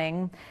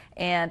questioning,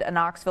 and a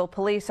Knoxville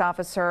police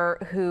officer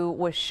who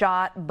was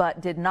shot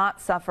but did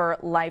not suffer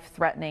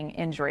life-threatening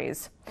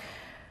injuries.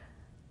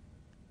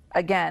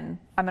 Again,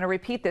 I'm going to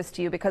repeat this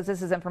to you because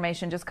this is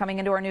information just coming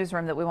into our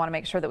newsroom that we want to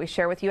make sure that we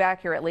share with you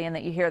accurately and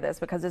that you hear this,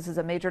 because this is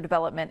a major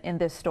development in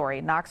this story.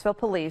 Knoxville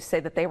police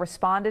say that they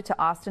responded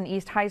to Austin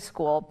East High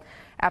School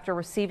after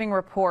receiving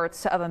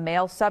reports of a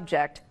male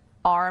subject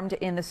armed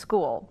in the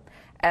school.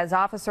 As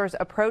officers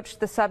approached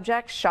the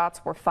subject,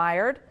 shots were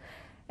fired.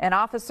 An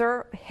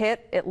officer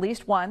hit at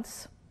least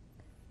once.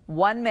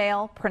 One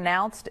male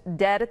pronounced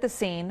dead at the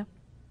scene.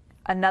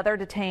 Another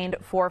detained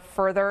for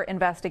further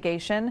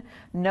investigation.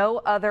 No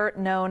other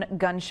known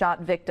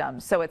gunshot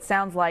victims. So it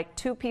sounds like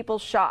two people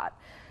shot.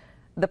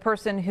 The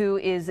person who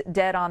is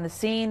dead on the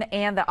scene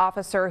and the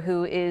officer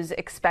who is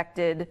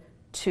expected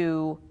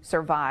to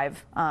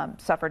survive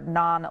suffered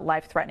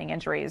non-life-threatening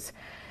injuries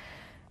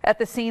at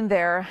the scene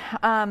there.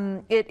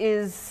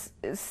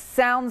 It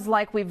sounds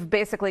like we've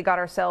basically got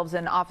ourselves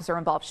an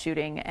officer-involved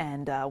shooting,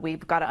 and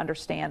we've got to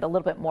understand a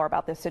little bit more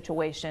about this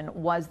situation.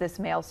 Was this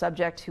male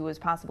subject who was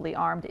possibly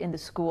armed in the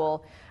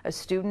school a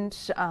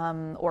student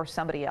or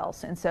somebody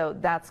else? And so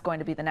that's going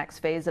to be the next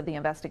phase of the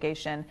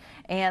investigation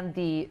and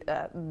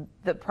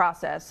the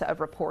process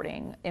of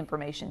reporting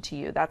information to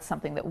you. That's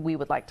something that we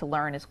would like to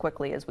learn as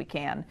quickly as we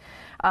can.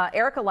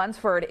 Erica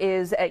Lunsford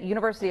is at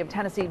University of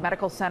Tennessee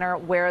Medical Center,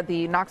 where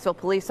the Knoxville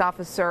police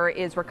officer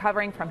is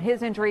recovering from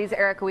his injuries.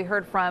 Erica, we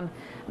heard from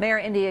Mayor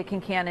India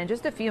Kincannon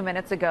just a few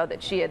minutes ago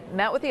that she had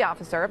met with the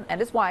officer and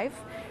his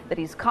wife, that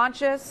he's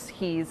conscious,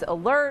 he's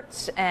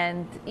alert,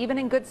 and even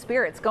in good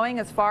spirits, going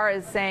as far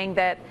as saying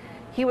that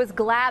he was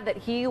glad that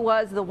he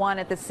was the one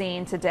at the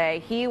scene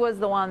today. He was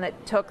the one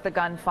that took the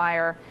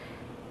gunfire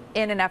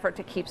in an effort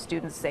to keep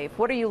students safe.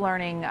 What are you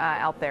learning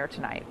out there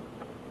tonight?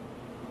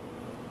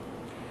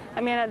 I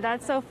mean,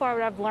 that's so far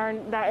what I've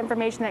learned, that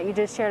information that you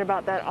just shared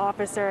about that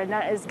officer, and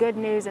that is good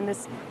news in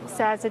this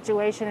sad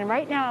situation. And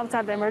right now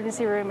outside the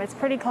emergency room, it's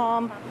pretty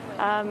calm.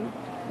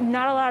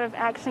 not a lot of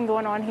action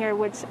going on here,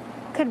 which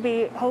could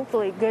be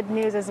hopefully good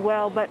news as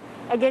well. But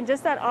again,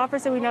 just that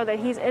officer, we know that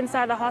he's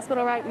inside the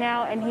hospital right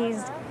now and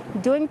he's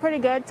doing pretty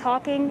good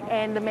talking,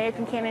 and the Mayor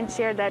Concannon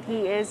shared that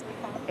he is,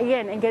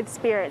 again, in good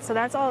spirits. So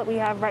that's all that we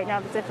have right now,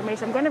 this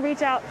information. I'm going to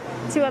reach out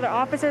to other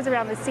officers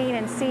around the scene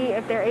and see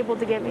if they're able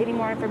to give any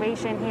more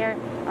information here.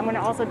 I'm going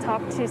to also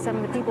talk to some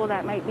of the people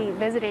that might be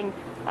visiting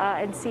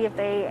and see if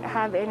they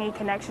have any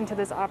connection to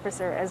this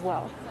officer as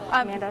well.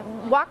 Amanda?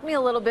 Walk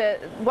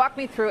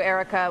me through,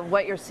 Erica,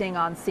 what you're seeing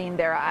on scene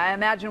there. I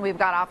imagine we've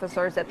got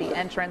officers at the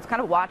entrance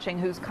kind of watching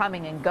who's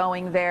coming and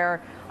going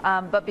there.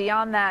 But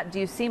beyond that, do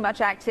you see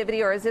much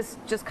activity, or is this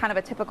just kind of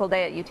a typical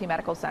day at UT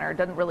Medical Center? It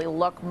doesn't really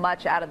look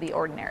much out of the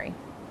ordinary.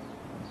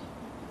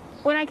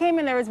 When I came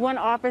in, there was one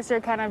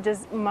officer kind of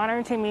just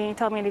monitoring me,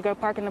 told me to go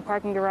park in the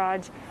parking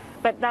garage.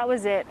 But that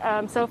was it.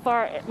 So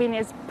far, I mean,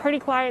 it's pretty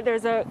quiet.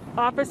 There's an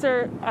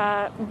officer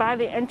by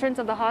the entrance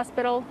of the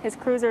hospital. His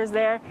cruiser is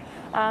there.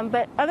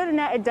 But other than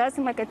that, it does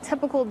seem like a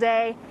typical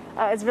day.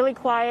 It's really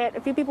quiet.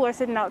 A few people are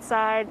sitting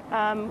outside.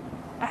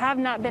 I have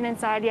not been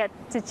inside yet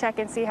to check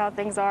and see how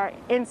things are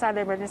inside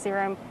the emergency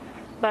room.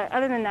 But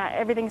other than that,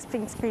 everything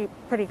seems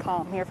pretty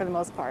calm here for the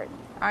most part.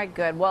 All right,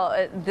 good.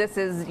 Well, this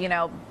is,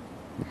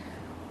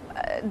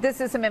 this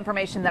is some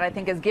information that I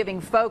think is giving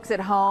folks at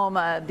home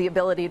the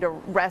ability to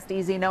rest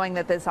easy, knowing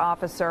that this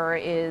officer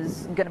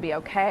is going to be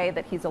okay,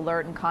 that he's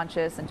alert and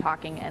conscious and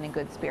talking and in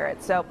good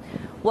spirits. So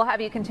we'll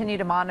have you continue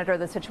to monitor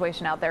the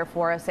situation out there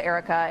for us,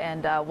 Erica,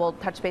 and we'll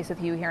touch base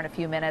with you here in a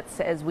few minutes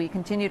as we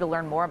continue to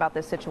learn more about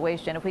this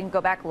situation. If we can go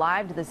back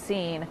live to the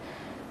scene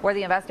where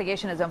the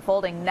investigation is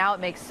unfolding, now it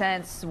makes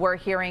sense. We're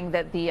hearing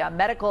that the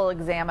medical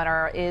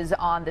examiner is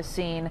on the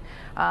scene.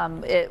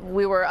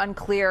 We were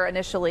unclear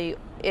initially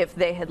if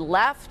they had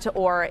left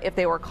or if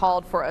they were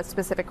called for a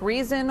specific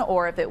reason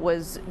or if it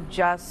was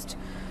just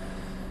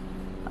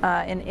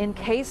an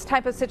in-case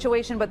type of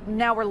situation, but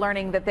now we're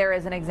learning that there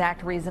is an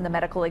exact reason the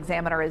medical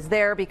examiner is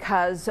there,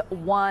 because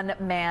one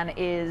man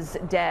is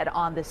dead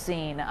on the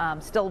scene.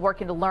 Still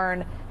working to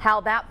learn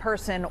how that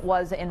person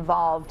was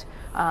involved,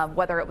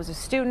 whether it was a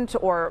student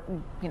or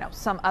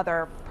some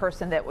other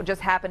person that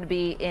just happened to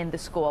be in the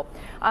school.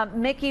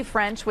 Mickey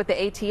French with the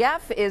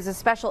ATF is a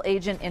special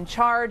agent in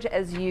charge.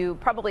 As you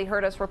probably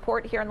heard us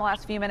report here in the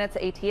last few minutes,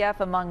 ATF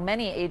among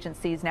many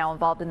agencies now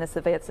involved in this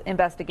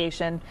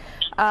investigation.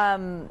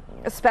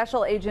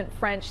 Special Agent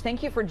French,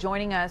 thank you for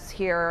joining us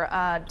here.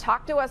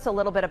 Talk to us a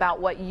little bit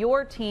about what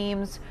your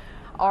teams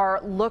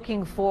are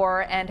looking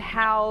for and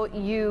how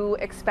you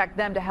expect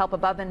them to help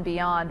above and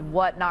beyond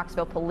what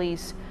Knoxville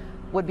police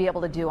would be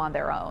able to do on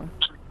their own.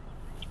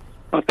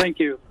 Well, thank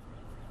you.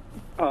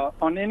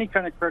 On any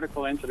kind of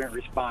critical incident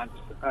response,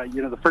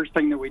 the first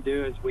thing that we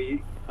do is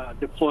we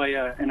deploy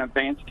an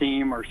advanced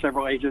team or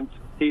several agents,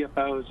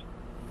 TFOs,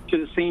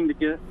 to the scene to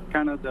get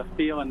kind of the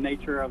feel and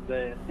nature of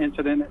the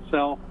incident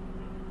itself.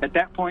 At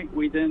that point,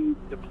 we then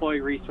deploy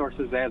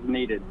resources as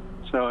needed.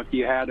 So if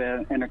you had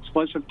an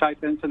explosive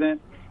type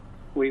incident,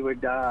 we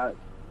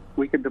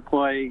could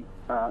deploy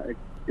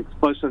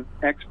explosive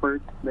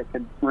experts that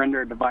could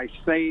render a device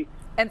safe.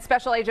 And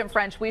Special Agent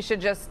French, we should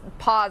just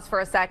pause for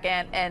a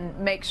second and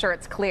make sure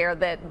it's clear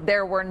that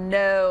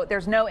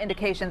there's no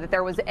indication that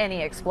there was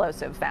any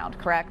explosive found,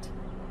 correct?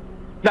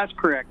 That's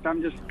correct.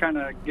 I'm just kind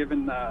of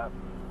giving the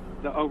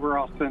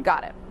overall sense.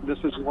 Got it. This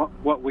is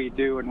what we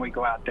do when we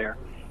go out there.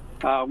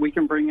 We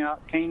can bring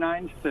out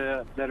canines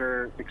that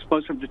are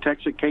explosive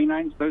detection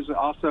canines. Those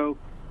also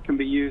can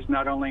be used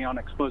not only on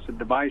explosive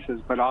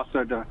devices, but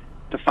also to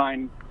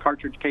find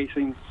cartridge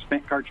casings,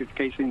 spent cartridge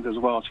casings, as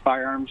well as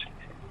firearms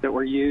that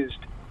were used.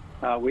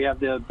 We have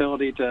the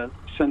ability to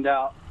send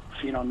out,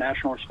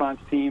 national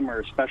response team or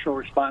a special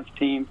response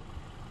team.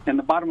 And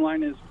the bottom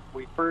line is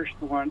we first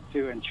want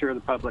to ensure the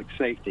public's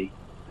safety.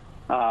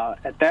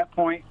 At that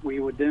point, we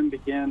would then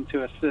begin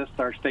to assist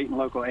our state and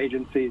local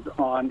agencies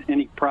on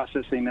any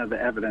processing of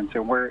the evidence.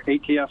 And where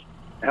ATF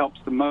helps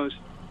the most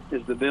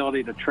is the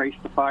ability to trace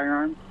the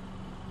firearm.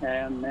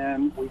 And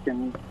then we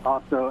can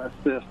also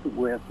assist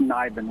with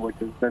NIBIN, which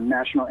is the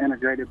National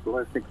Integrated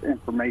Ballistics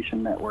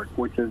Information Network,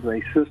 which is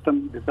a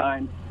system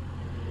designed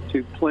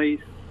to place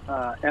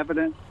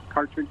evidence,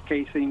 cartridge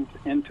casings,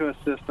 into a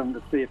system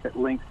to see if it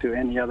links to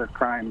any other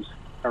crimes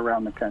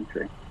around the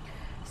country.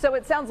 So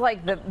it sounds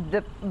like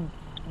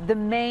the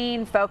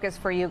main focus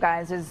for you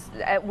guys is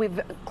we've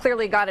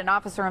clearly got an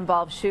officer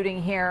involved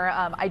shooting here,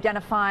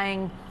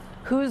 identifying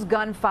whose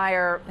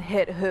gunfire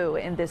hit who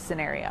in this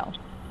scenario.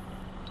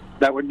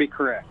 That would be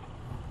correct.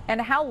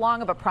 And how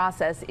long of a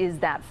process is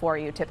that for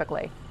you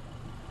typically?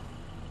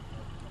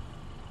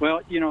 Well,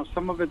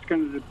 some of it's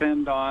going to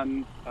depend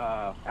on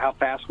how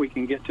fast we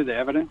can get to the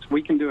evidence.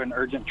 We can do an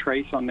urgent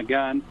trace on the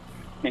gun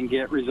and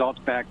get results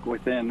back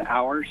within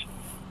hours.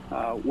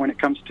 When it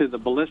comes to the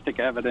ballistic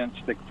evidence,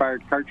 the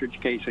fired cartridge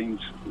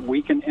casings,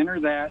 we can enter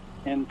that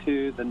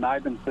into the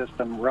NIBIN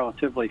system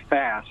relatively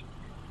fast.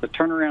 The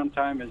turnaround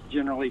time is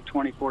generally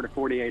 24 to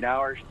 48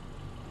 hours,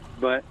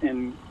 but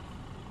in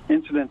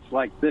incidents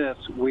like this,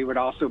 we would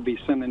also be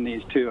sending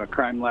these to a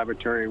crime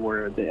laboratory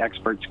where the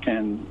experts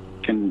can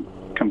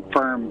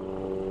confirm,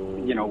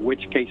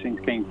 which casings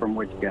came from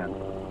which gun.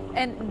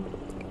 And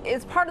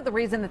is part of the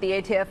reason that the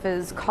ATF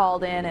is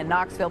called in and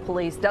Knoxville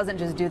police doesn't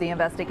just do the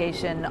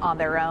investigation on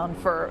their own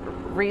for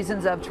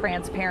reasons of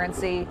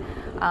transparency?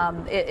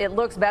 It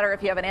looks better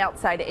if you have an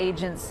outside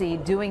agency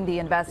doing the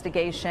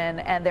investigation,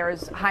 and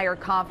there's higher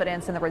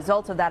confidence in the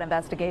results of that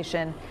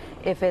investigation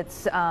if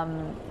it's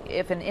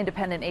if an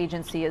independent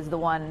agency is the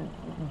one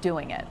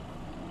doing it.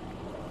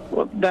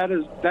 Well, that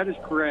is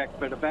correct,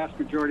 but a vast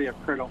majority of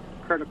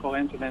critical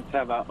incidents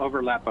have an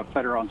overlap of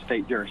federal and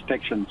state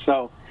jurisdiction.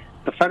 So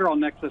the federal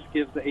nexus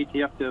gives the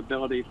ATF the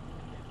ability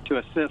to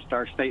assist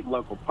our state and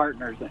local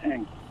partners,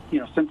 and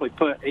simply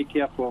put,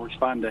 ATF will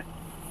respond to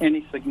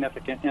any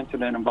significant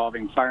incident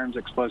involving firearms,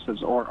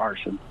 explosives, or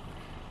arson.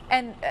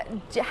 And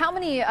how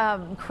many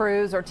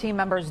crews or team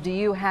members do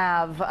you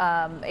have,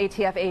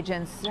 ATF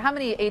agents? How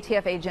many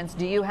ATF agents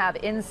do you have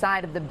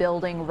inside of the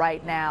building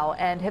right now?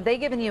 And have they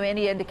given you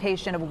any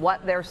indication of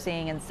what they're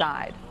seeing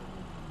inside?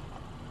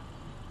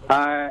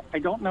 I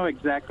don't know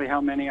exactly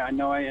how many. I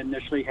know I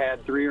initially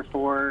had 3 or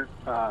 4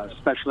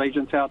 special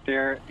agents out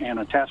there and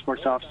a task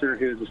force officer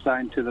who is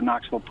assigned to the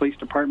Knoxville Police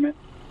Department.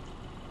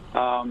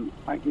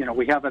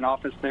 We have an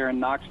office there in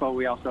Knoxville.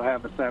 We also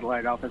have a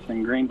satellite office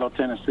in Greenville,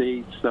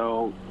 Tennessee.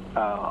 So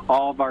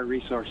all of our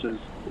resources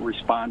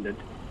responded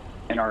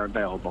and are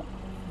available.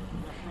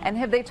 And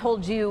have they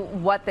told you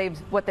what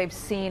they've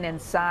seen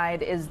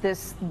inside? Is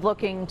this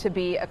looking to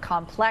be a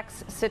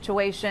complex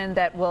situation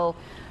that will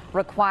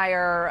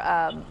require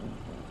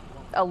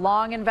a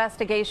long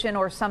investigation,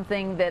 or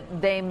something that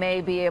they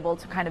may be able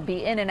to kind of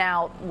be in and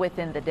out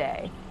within the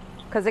day?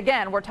 Because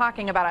again, we're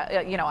talking about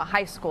a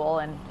high school,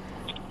 and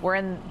we're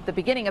in the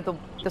beginning of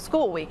the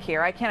school week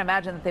here. I can't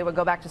imagine that they would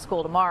go back to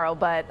school tomorrow,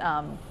 but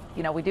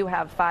we do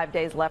have 5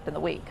 days left in the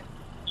week.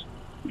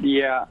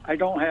 Yeah, I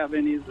don't have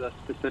any of the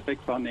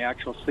specifics on the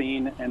actual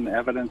scene and the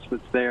evidence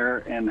that's there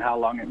and how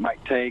long it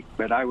might take,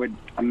 but I would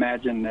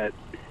imagine that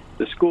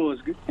the school is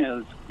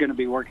going to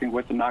be working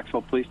with the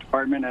Knoxville Police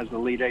Department as the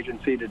lead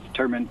agency to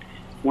determine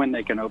when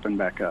they can open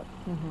back up.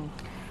 Mm-hmm.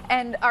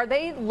 And are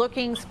they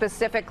looking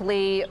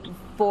specifically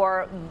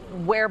for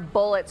where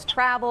bullets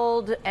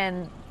traveled?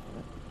 And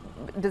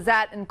does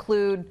that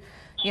include,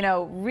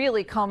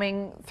 really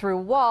combing through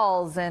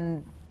walls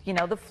and,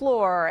 the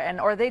floor? And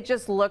are they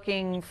just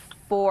looking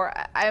for,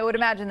 I would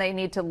imagine they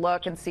need to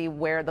look and see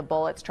where the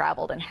bullets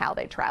traveled and how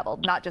they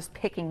traveled, not just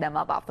picking them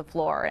up off the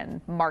floor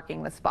and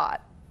marking the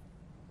spot.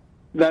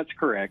 That's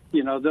correct.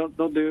 They'll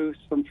do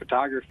some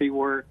photography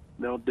work.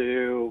 They'll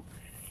do,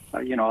 a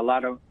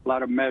lot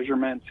of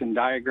measurements and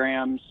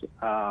diagrams.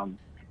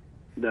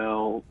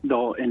 They'll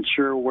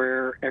ensure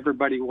where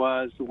everybody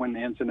was when the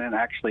incident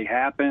actually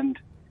happened.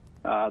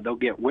 They'll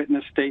get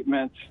witness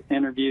statements,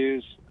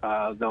 interviews.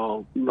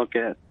 They'll look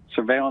at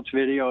surveillance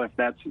video if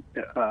that's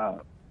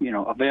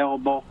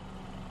available.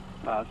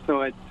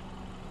 So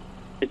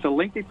it's a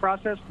lengthy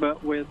process,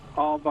 but with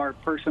all of our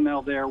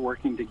personnel there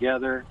working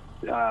together,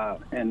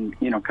 and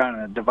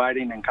kind of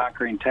dividing and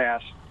conquering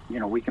tasks,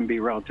 we can be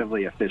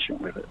relatively efficient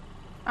with it.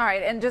 All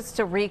right, and just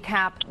to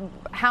recap,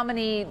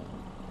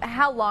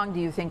 how long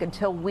do you think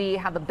until we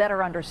have a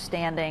better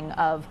understanding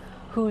of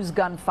whose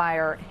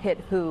gunfire hit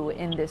who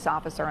in this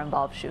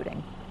officer-involved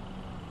shooting?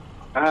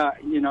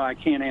 I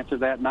can't answer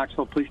that.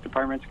 Knoxville Police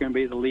Department is going to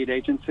be the lead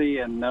agency,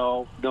 and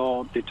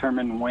they'll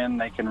determine when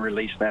they can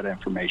release that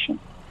information.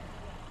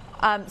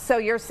 So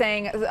you're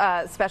saying,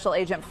 Special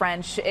Agent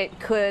French, it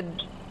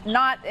could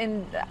not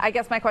in, I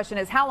guess my question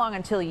is, how long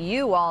until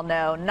you all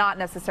know, not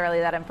necessarily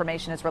that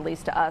information is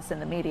released to us in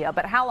the media,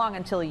 but how long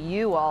until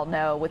you all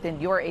know within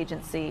your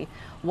agency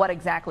what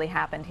exactly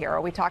happened here?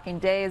 Are we talking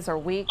days or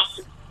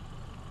weeks?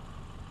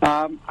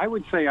 I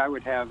would say I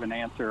would have an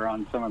answer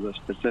on some of the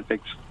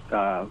specifics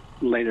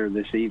later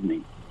this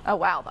evening. Oh,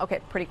 wow.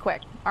 Okay, pretty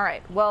quick. All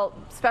right. Well,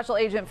 Special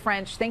Agent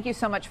French, thank you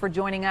so much for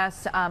joining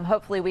us.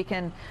 Hopefully we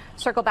can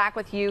circle back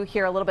with you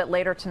here a little bit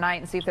later tonight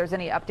and see if there's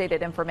any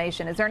updated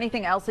information. Is there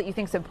anything else that you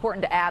think is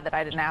important to add that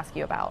I didn't ask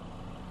you about?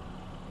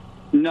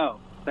 No,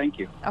 thank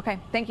you. Okay.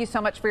 Thank you so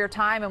much for your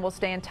time, and we'll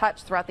stay in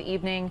touch throughout the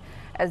evening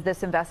as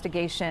this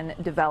investigation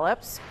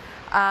develops.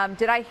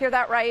 Did I hear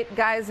that right,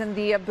 guys, in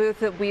the booth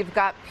that we've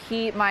got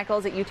Pete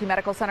Michaels at UT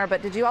Medical Center,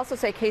 but did you also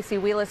say Casey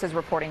Wheelis is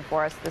reporting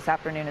for us this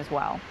afternoon as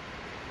well?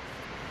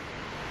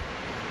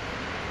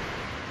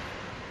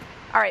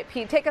 All right,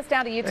 Pete, take us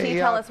down to UT.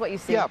 Tell us what you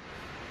see. Yeah.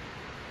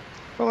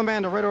 Well,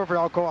 Amanda, right over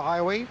Alcoa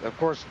Highway, of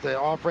course, the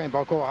off-ramp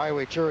Alcoa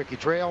Highway Cherokee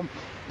Trail.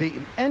 The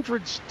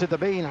entrance to the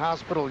main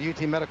hospital,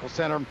 UT Medical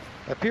Center,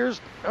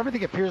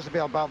 everything appears to be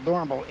about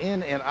normal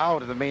in and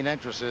out of the main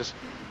entrances.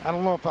 I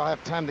don't know if I'll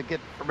have time to get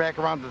back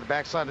around to the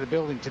backside of the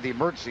building to the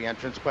emergency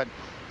entrance, but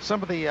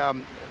some of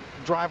the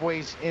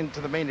driveways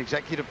into the main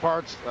executive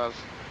parts,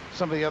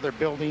 some of the other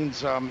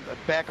buildings,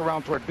 back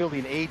around toward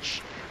Building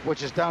H,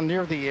 which is down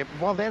near the,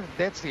 well,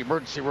 that's the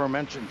emergency room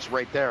entrance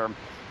right there.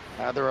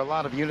 There are a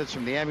lot of units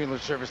from the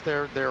ambulance service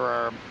there. There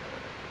are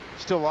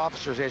still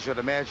officers, as you would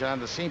imagine, on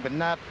the scene, but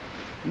not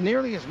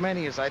nearly as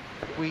many as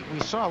we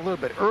saw a little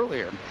bit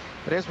earlier.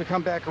 But as we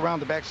come back around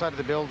the backside of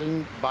the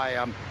building by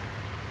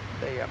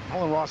the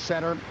Helen Ross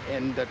Center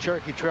and the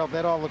Cherokee Trail,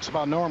 that all looks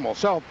about normal.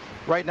 So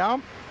right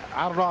now,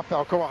 out and off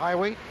Alcoa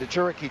Highway, the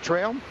Cherokee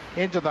Trail,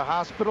 into the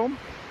hospital.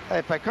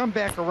 If I come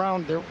back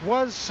around, there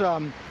was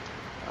a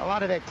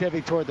lot of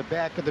activity toward the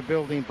back of the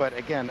building, but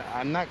again,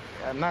 I'm not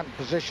in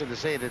position to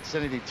say that it's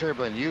anything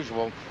terribly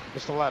unusual.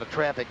 Just a lot of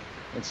traffic,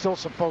 and still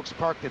some folks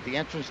parked at the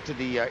entrance to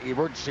the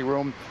emergency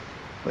room.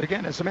 But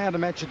again, as Amanda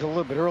mentioned a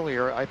little bit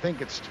earlier, I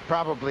think it's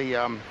probably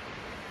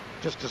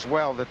just as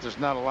well that there's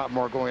not a lot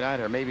more going on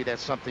here. Maybe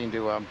that's something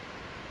to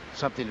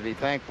be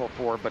thankful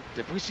for. But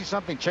if we see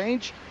something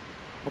change,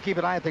 we'll keep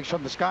an eye on things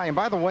from the sky. And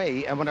by the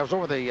way, and when I was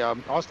over the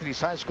Austin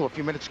East High School a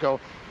few minutes ago,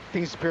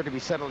 things appear to be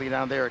settling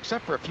down there,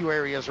 except for a few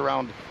areas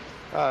around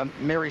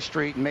Mary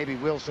Street and maybe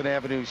Wilson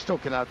Avenue. You still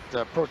cannot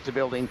approach the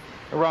building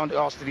around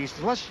Austin East,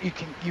 unless you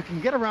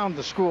can get around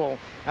the school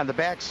on the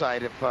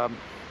backside of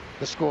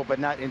the school, but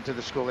not into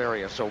the school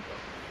area. So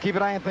keep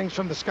an eye on things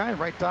from the sky.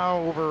 Right now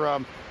over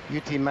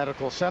UT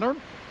Medical Center,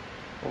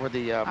 over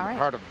the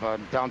heart of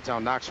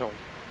downtown Knoxville.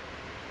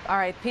 All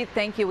right, Pete,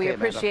 thank you. We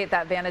appreciate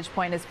that vantage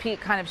point. As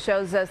Pete kind of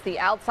shows us the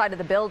outside of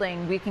the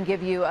building, we can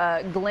give you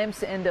a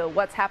glimpse into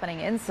what's happening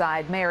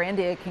inside. Mayor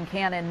India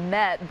Kincannon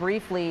met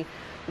briefly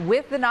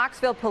with the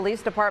Knoxville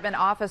Police Department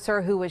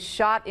officer who was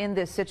shot in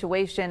this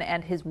situation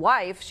and his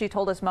wife. She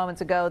told us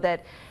moments ago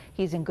that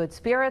he's in good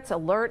spirits,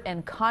 alert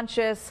and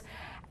conscious,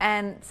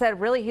 and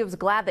said really he was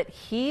glad that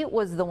he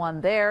was the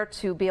one there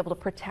to be able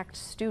to protect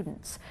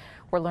students.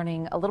 We're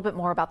learning a little bit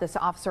more about this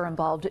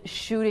officer-involved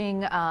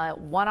shooting.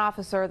 One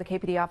officer, the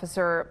KPD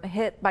officer,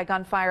 hit by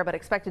gunfire but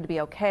expected to be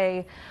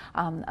okay.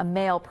 A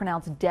male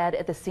pronounced dead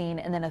at the scene,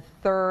 and then a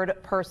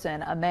third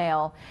person, a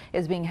male,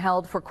 is being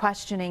held for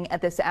questioning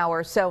at this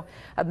hour. So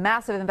a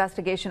massive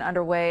investigation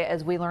underway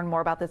as we learn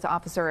more about this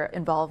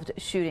officer-involved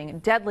shooting,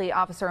 deadly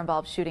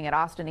officer-involved shooting at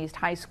Austin East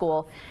High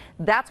School.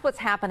 That's what's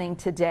happening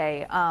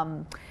today.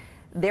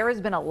 There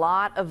has been a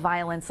lot of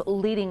violence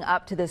leading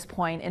up to this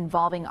point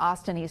involving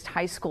Austin East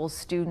High School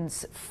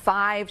students.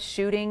 5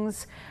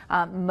 shootings,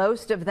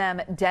 most of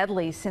them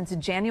deadly, since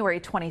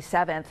January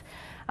 27th.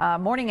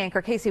 Morning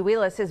anchor Casey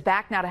Wheelis is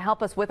back now to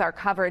help us with our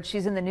coverage.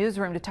 She's in the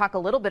newsroom to talk a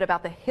little bit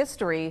about the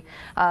history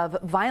of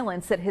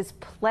violence that has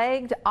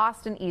plagued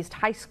Austin East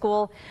High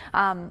School.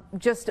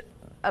 Just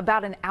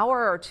about an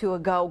hour or two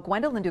ago,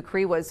 Gwendolyn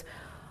Ducree was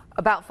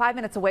about 5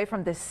 minutes away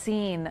from this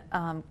scene,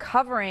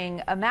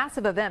 covering a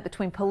massive event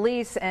between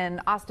police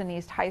and Austin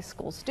East High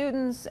School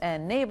students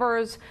and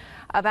neighbors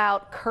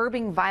about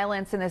curbing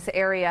violence in this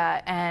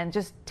area, and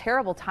just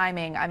terrible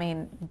timing. I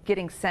mean,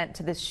 getting sent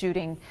to this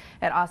shooting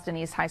at Austin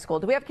East High School.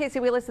 Do we have Casey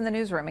Wheelis in the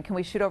newsroom, and can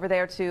we shoot over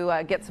there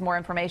to get some more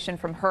information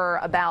from her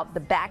about the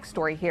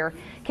backstory here?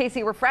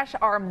 Casey, refresh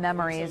our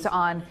memories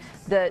on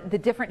the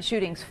different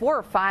shootings, 4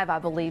 or 5, I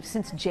believe,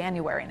 since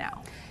January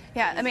now.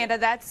 Yeah, Amanda,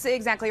 that's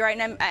exactly right.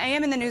 And I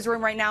am in the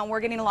newsroom right now, and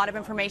we're getting a lot of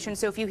information.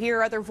 So if you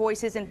hear other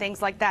voices and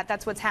things like that,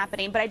 that's what's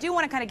happening. But I do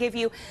want to kind of give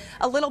you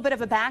a little bit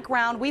of a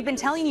background. We've been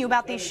telling you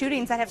about these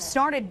shootings that have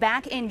started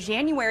back in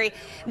January.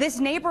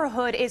 This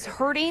neighborhood is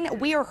hurting.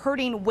 We are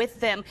hurting with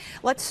them.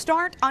 Let's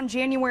start on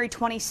January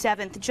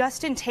 27th.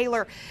 Justin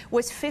Taylor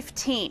was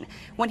 15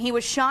 when he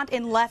was shot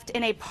and left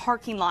in a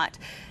parking lot.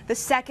 The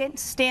second,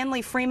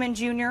 Stanley Freeman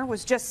Jr.,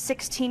 was just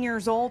 16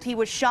 years old. He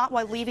was shot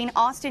while leaving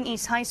Austin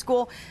East High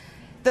School.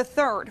 The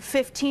third,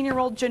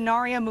 15-year-old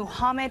Janaria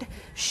Muhammad,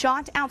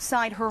 shot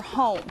outside her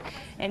home.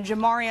 And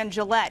Jamarian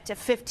Gillette, a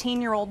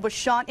 15-year-old, was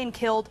shot and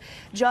killed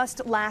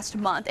just last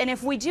month. And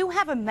if we do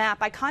have a map,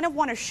 I kind of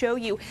want to show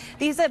you.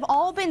 These have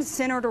all been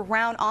centered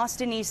around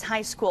Austin East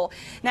High School.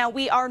 Now,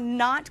 we are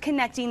not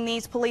connecting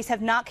these. Police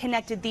have not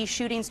connected these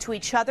shootings to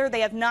each other.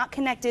 They have not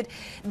connected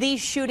these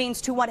shootings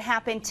to what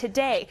happened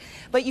today.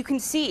 But you can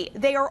see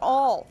they are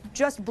all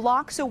just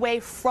blocks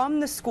away from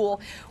the school.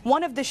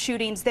 One of the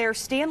shootings there,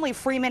 Stanley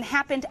Freeman,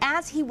 happened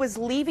as he was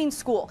leaving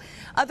school.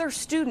 Other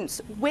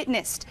students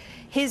witnessed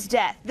his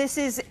death. This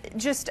is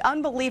just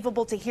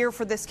unbelievable to hear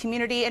for this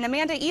community. And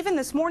Amanda, even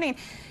this morning,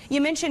 you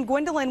mentioned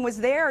Gwendolyn was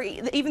there.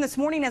 Even this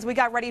morning, as we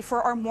got ready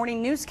for our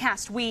morning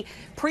newscast, we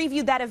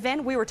previewed that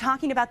event. We were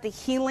talking about the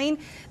healing,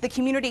 the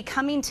community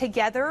coming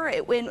together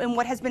in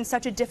what has been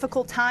such a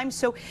difficult time.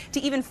 So to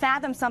even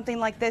fathom something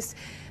like this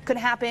could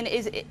happen,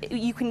 is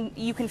you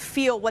can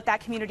feel what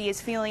that community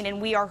is feeling,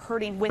 and we are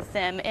hurting with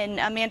them. And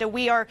Amanda,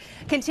 we are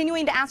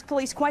continuing to ask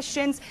police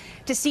questions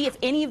to see if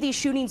any of these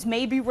shootings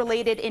may be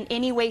related in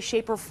any way,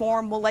 shape, or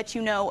form. We'll let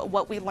you know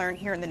what we learn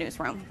here in the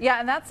newsroom. Yeah,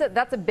 and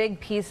that's a big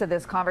piece of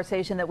this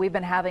conversation that we've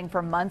been having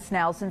for months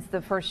now since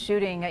the first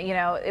shooting. You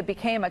know, it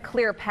became a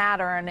clear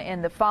pattern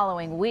in the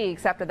following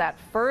weeks after that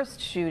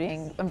first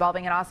shooting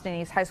involving an Austin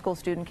East High School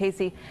student,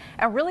 Casey.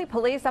 And really,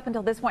 police up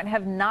until this point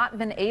have not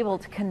been able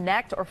to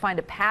connect or find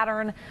a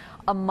pattern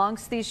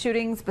amongst these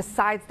shootings,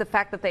 besides the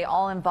fact that they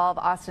all involve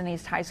Austin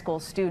East High School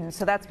students.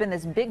 So that's been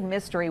this big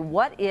mystery.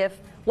 What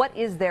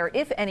is there,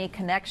 if any,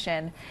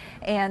 connection?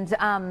 And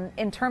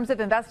in terms of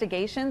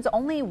investigations,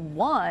 only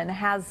one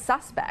has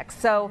suspects.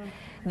 So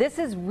this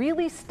has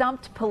really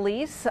stumped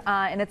police,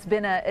 and it's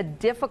been a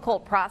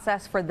difficult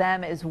process for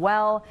them as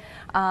well.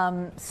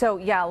 So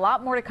yeah, a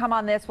lot more to come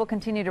on this. We'll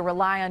continue to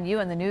rely on you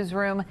in the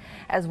newsroom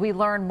as we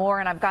learn more.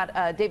 And I've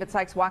got David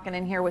Sykes walking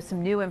in here with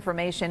some new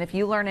information. If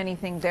you learn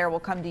anything there, we'll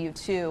come to you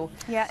too.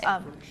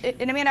 Yeah,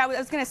 and Amanda, I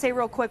was going to say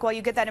real quick while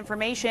you get that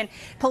information,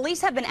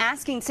 police have been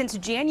asking since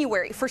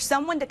January for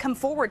someone to come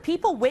forward.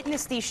 People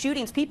witnessed these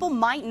shootings. People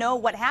might know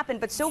what happened,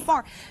 but so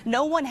far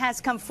no one has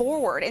come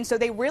forward. And so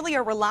they really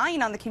are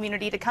relying on the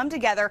community to come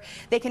together.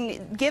 They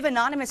can give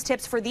anonymous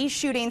tips for these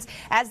shootings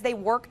as they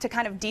work to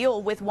kind of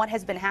deal with what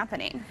has been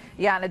happening.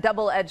 Yeah, and a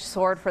double-edged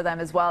sword for them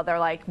as well. They're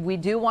like, we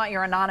do want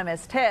your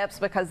anonymous tips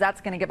because that's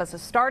going to give us a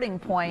starting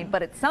point,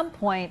 but at some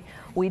point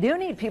we do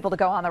need people to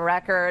go on the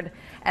record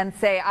and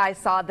say, I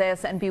saw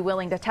this, and be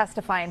willing to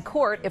testify in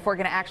court if we're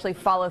going to actually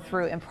follow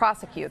through and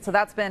prosecute. So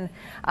that's been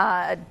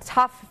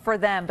tough for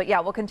them. But yeah,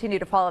 we'll continue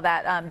to follow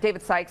that.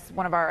 David Sykes,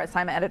 one of our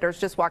assignment editors,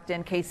 just walked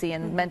in, Casey,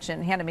 and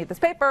handed me this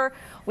paper.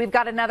 We've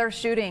got another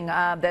shooting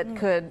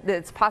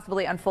that's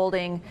possibly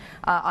unfolding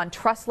on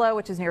Truslow,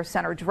 which is near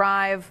Center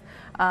Drive.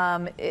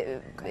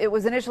 It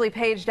was initially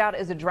paged out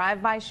as a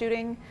drive-by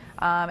shooting,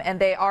 and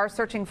they are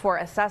searching for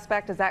a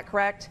suspect. Is that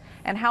correct?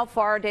 And how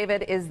far,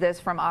 David, is this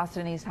from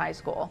Austin East High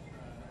School?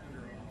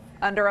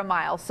 Under a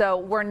mile. So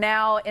we're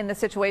now in the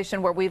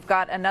situation where we've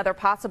got another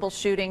possible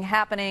shooting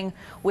happening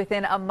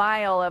within a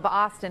mile of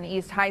Austin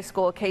East High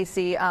School.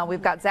 Casey,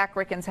 we've got Zach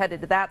Rickens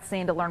headed to that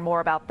scene to learn more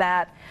about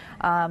that.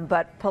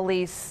 But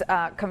police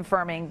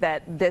confirming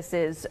that this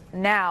is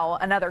now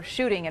another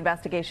shooting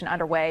investigation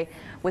underway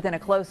within a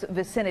close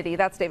vicinity.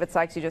 That's David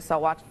Sykes, you just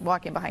saw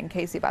walking behind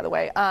Casey, by the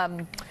way.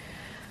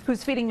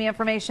 Who's feeding me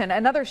information.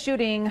 Another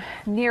shooting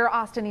near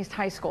Austin East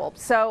High School.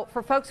 So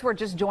for folks who are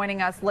just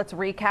joining us, let's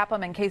recap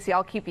them. And Casey,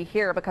 I'll keep you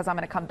here because I'm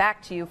going to come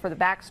back to you for the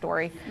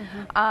backstory.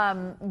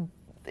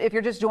 If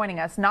you're just joining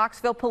us,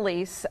 Knoxville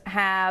police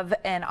have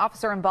an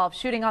officer-involved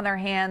shooting on their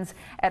hands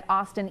at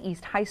Austin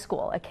East High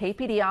School. A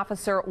KPD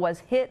officer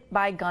was hit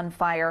by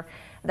gunfire.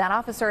 That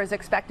officer is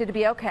expected to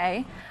be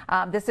okay.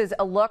 This is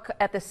a look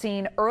at the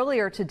scene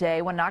earlier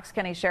today when Knox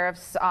County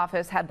Sheriff's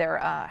Office had their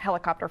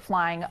helicopter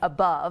flying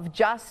above,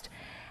 just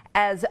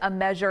as a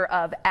measure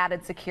of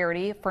added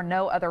security for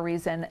no other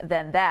reason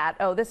than that.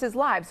 Oh, this is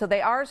live. So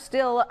they are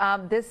still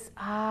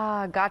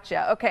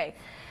gotcha. Okay.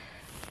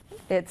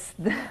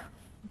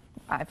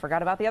 I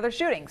forgot about the other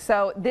shooting.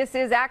 So this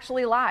is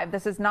actually live.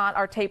 This is not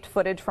our taped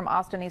footage from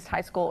Austin East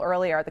High School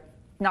earlier. The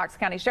Knox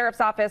County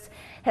Sheriff's Office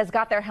has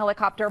got their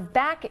helicopter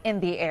back in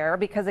the air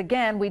because,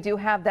 again, we do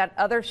have that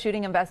other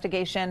shooting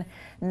investigation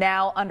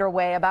now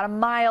underway about a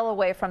mile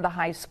away from the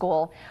high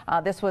school.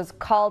 This was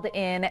called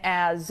in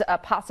as a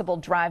possible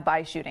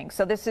drive-by shooting.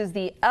 So this is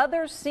the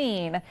other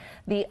scene,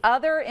 the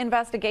other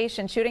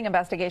investigation, shooting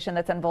investigation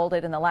that's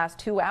unfolded in the last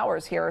 2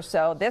 hours here or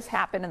so. This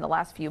happened in the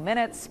last few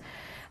minutes.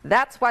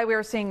 That's why we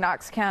are seeing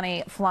Knox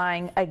County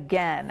flying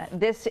again.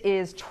 This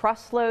is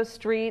Truslow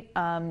Street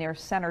near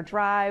Center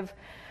Drive.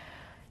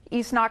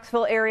 East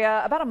Knoxville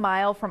area, about a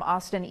mile from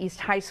Austin East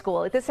High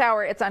School. At this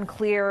hour, it's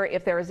unclear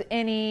if there is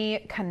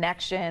any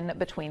connection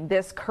between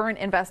this current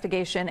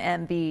investigation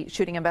and the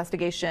shooting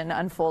investigation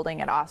unfolding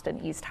at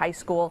Austin East High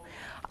School.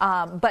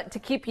 But to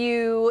keep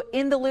you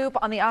in the loop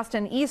on the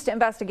Austin East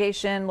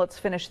investigation, let's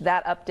finish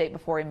that update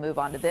before we move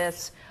on to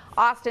this.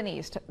 Austin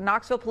East,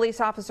 Knoxville police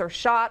officer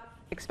shot,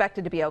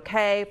 expected to be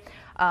okay.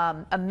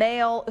 A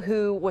male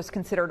who was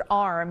considered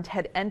armed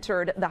had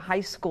entered the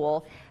high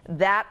school.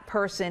 That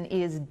person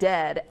is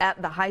dead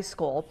at the high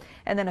school.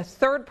 And then a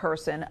third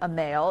person, a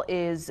male,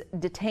 is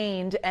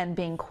detained and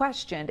being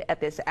questioned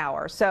at this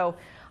hour. So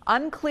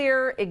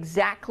unclear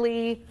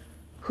exactly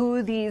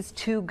who these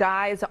two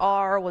guys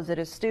are. Was it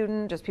a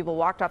student? Just people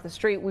walked off the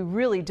street? We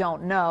really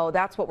don't know.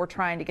 That's what we're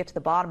trying to get to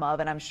the bottom of,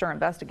 and I'm sure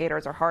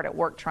investigators are hard at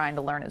work trying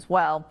to learn as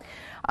well.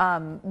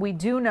 We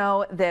do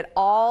know that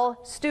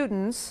all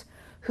students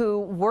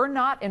who were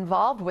not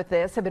involved with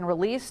this have been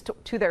released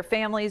to their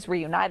families,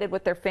 reunited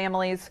with their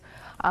families.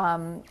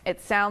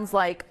 It sounds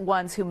like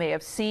ones who may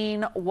have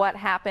seen what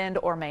happened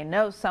or may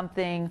know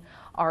something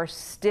are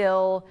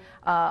still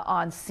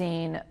on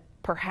scene,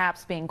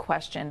 perhaps being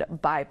questioned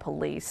by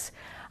police.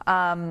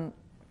 Okay,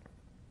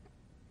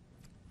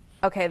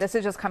 this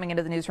is just coming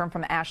into the newsroom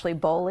from Ashley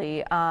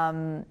Boley.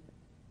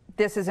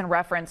 This is in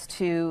reference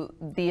to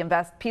the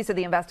piece of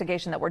the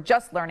investigation that we're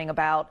just learning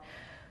about.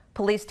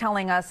 Police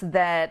telling us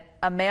that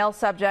a male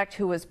subject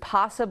who was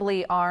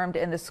possibly armed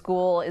in the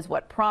school is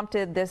what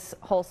prompted this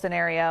whole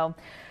scenario.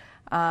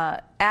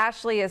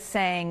 Ashley is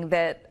saying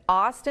that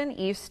Austin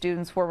East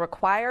students were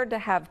required to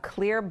have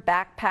clear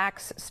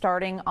backpacks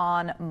starting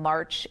on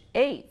March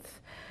 8th.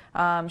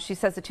 She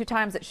says the 2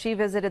 times that she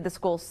visited the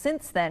school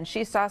since then,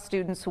 she saw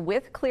students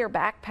with clear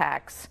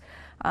backpacks.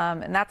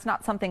 And that's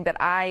not something that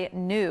I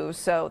knew.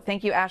 So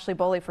thank you, Ashley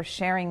Boley, for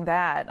sharing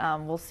that.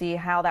 We'll see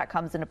how that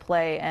comes into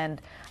play.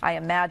 And I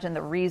imagine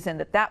the reason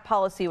that that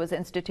policy was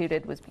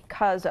instituted was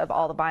because of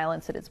all the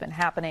violence that has been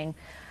happening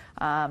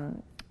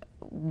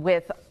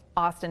with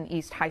Austin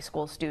East High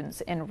School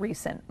students in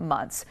recent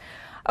months.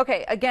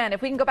 Okay, again,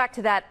 if we can go back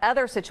to that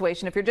other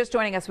situation, if you're just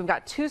joining us, we've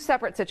got 2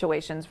 separate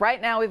situations.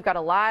 Right now, we've got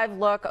a live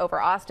look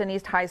over Austin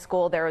East High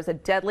School. There is a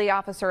deadly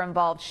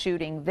officer-involved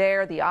shooting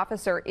there. The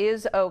officer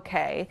is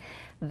okay.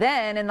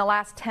 Then, in the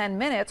last 10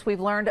 minutes, we've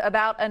learned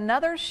about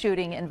another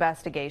shooting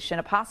investigation,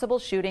 a possible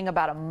shooting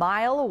about a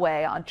mile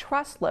away on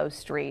Truslow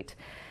Street.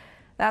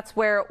 That's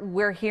where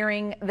we're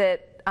hearing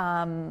that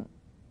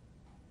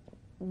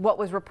what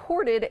was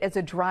reported as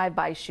a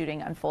drive-by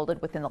shooting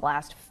unfolded within the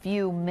last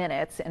few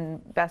minutes.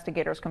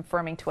 Investigators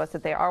confirming to us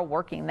that they are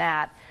working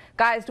that.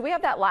 Guys, do we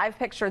have that live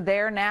picture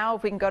there now?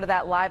 If we can go to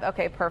that live.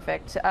 Okay,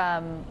 perfect.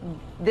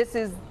 This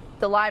is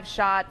the live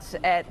shot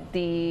at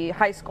the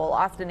high school,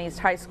 Austin East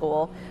High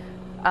School.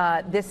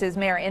 This is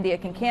Mayor India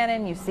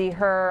Kincannon. You see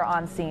her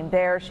on scene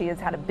there. She has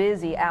had a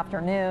busy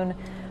afternoon,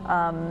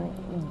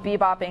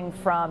 bebopping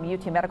from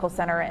UT Medical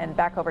Center and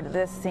back over to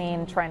this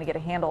scene, trying to get a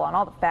handle on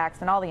all the facts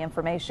and all the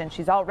information.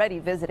 She's already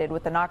visited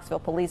with the Knoxville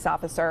police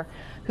officer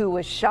who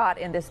was shot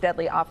in this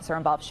deadly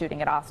officer-involved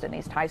shooting at Austin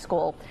East High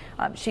School.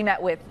 She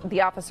met with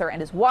the officer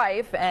and his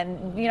wife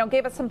and,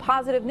 gave us some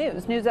positive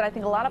news that I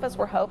think a lot of us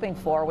were hoping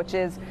for, which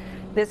is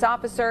this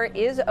officer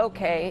is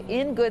okay,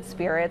 in good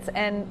spirits,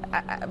 and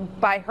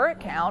by her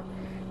account,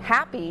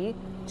 happy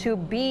to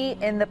be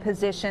in the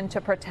position to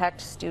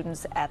protect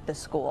students at the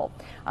school.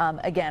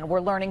 Again, we're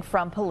learning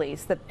from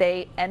police that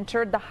they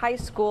entered the high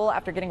school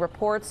after getting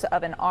reports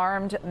of an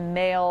armed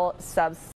male suspect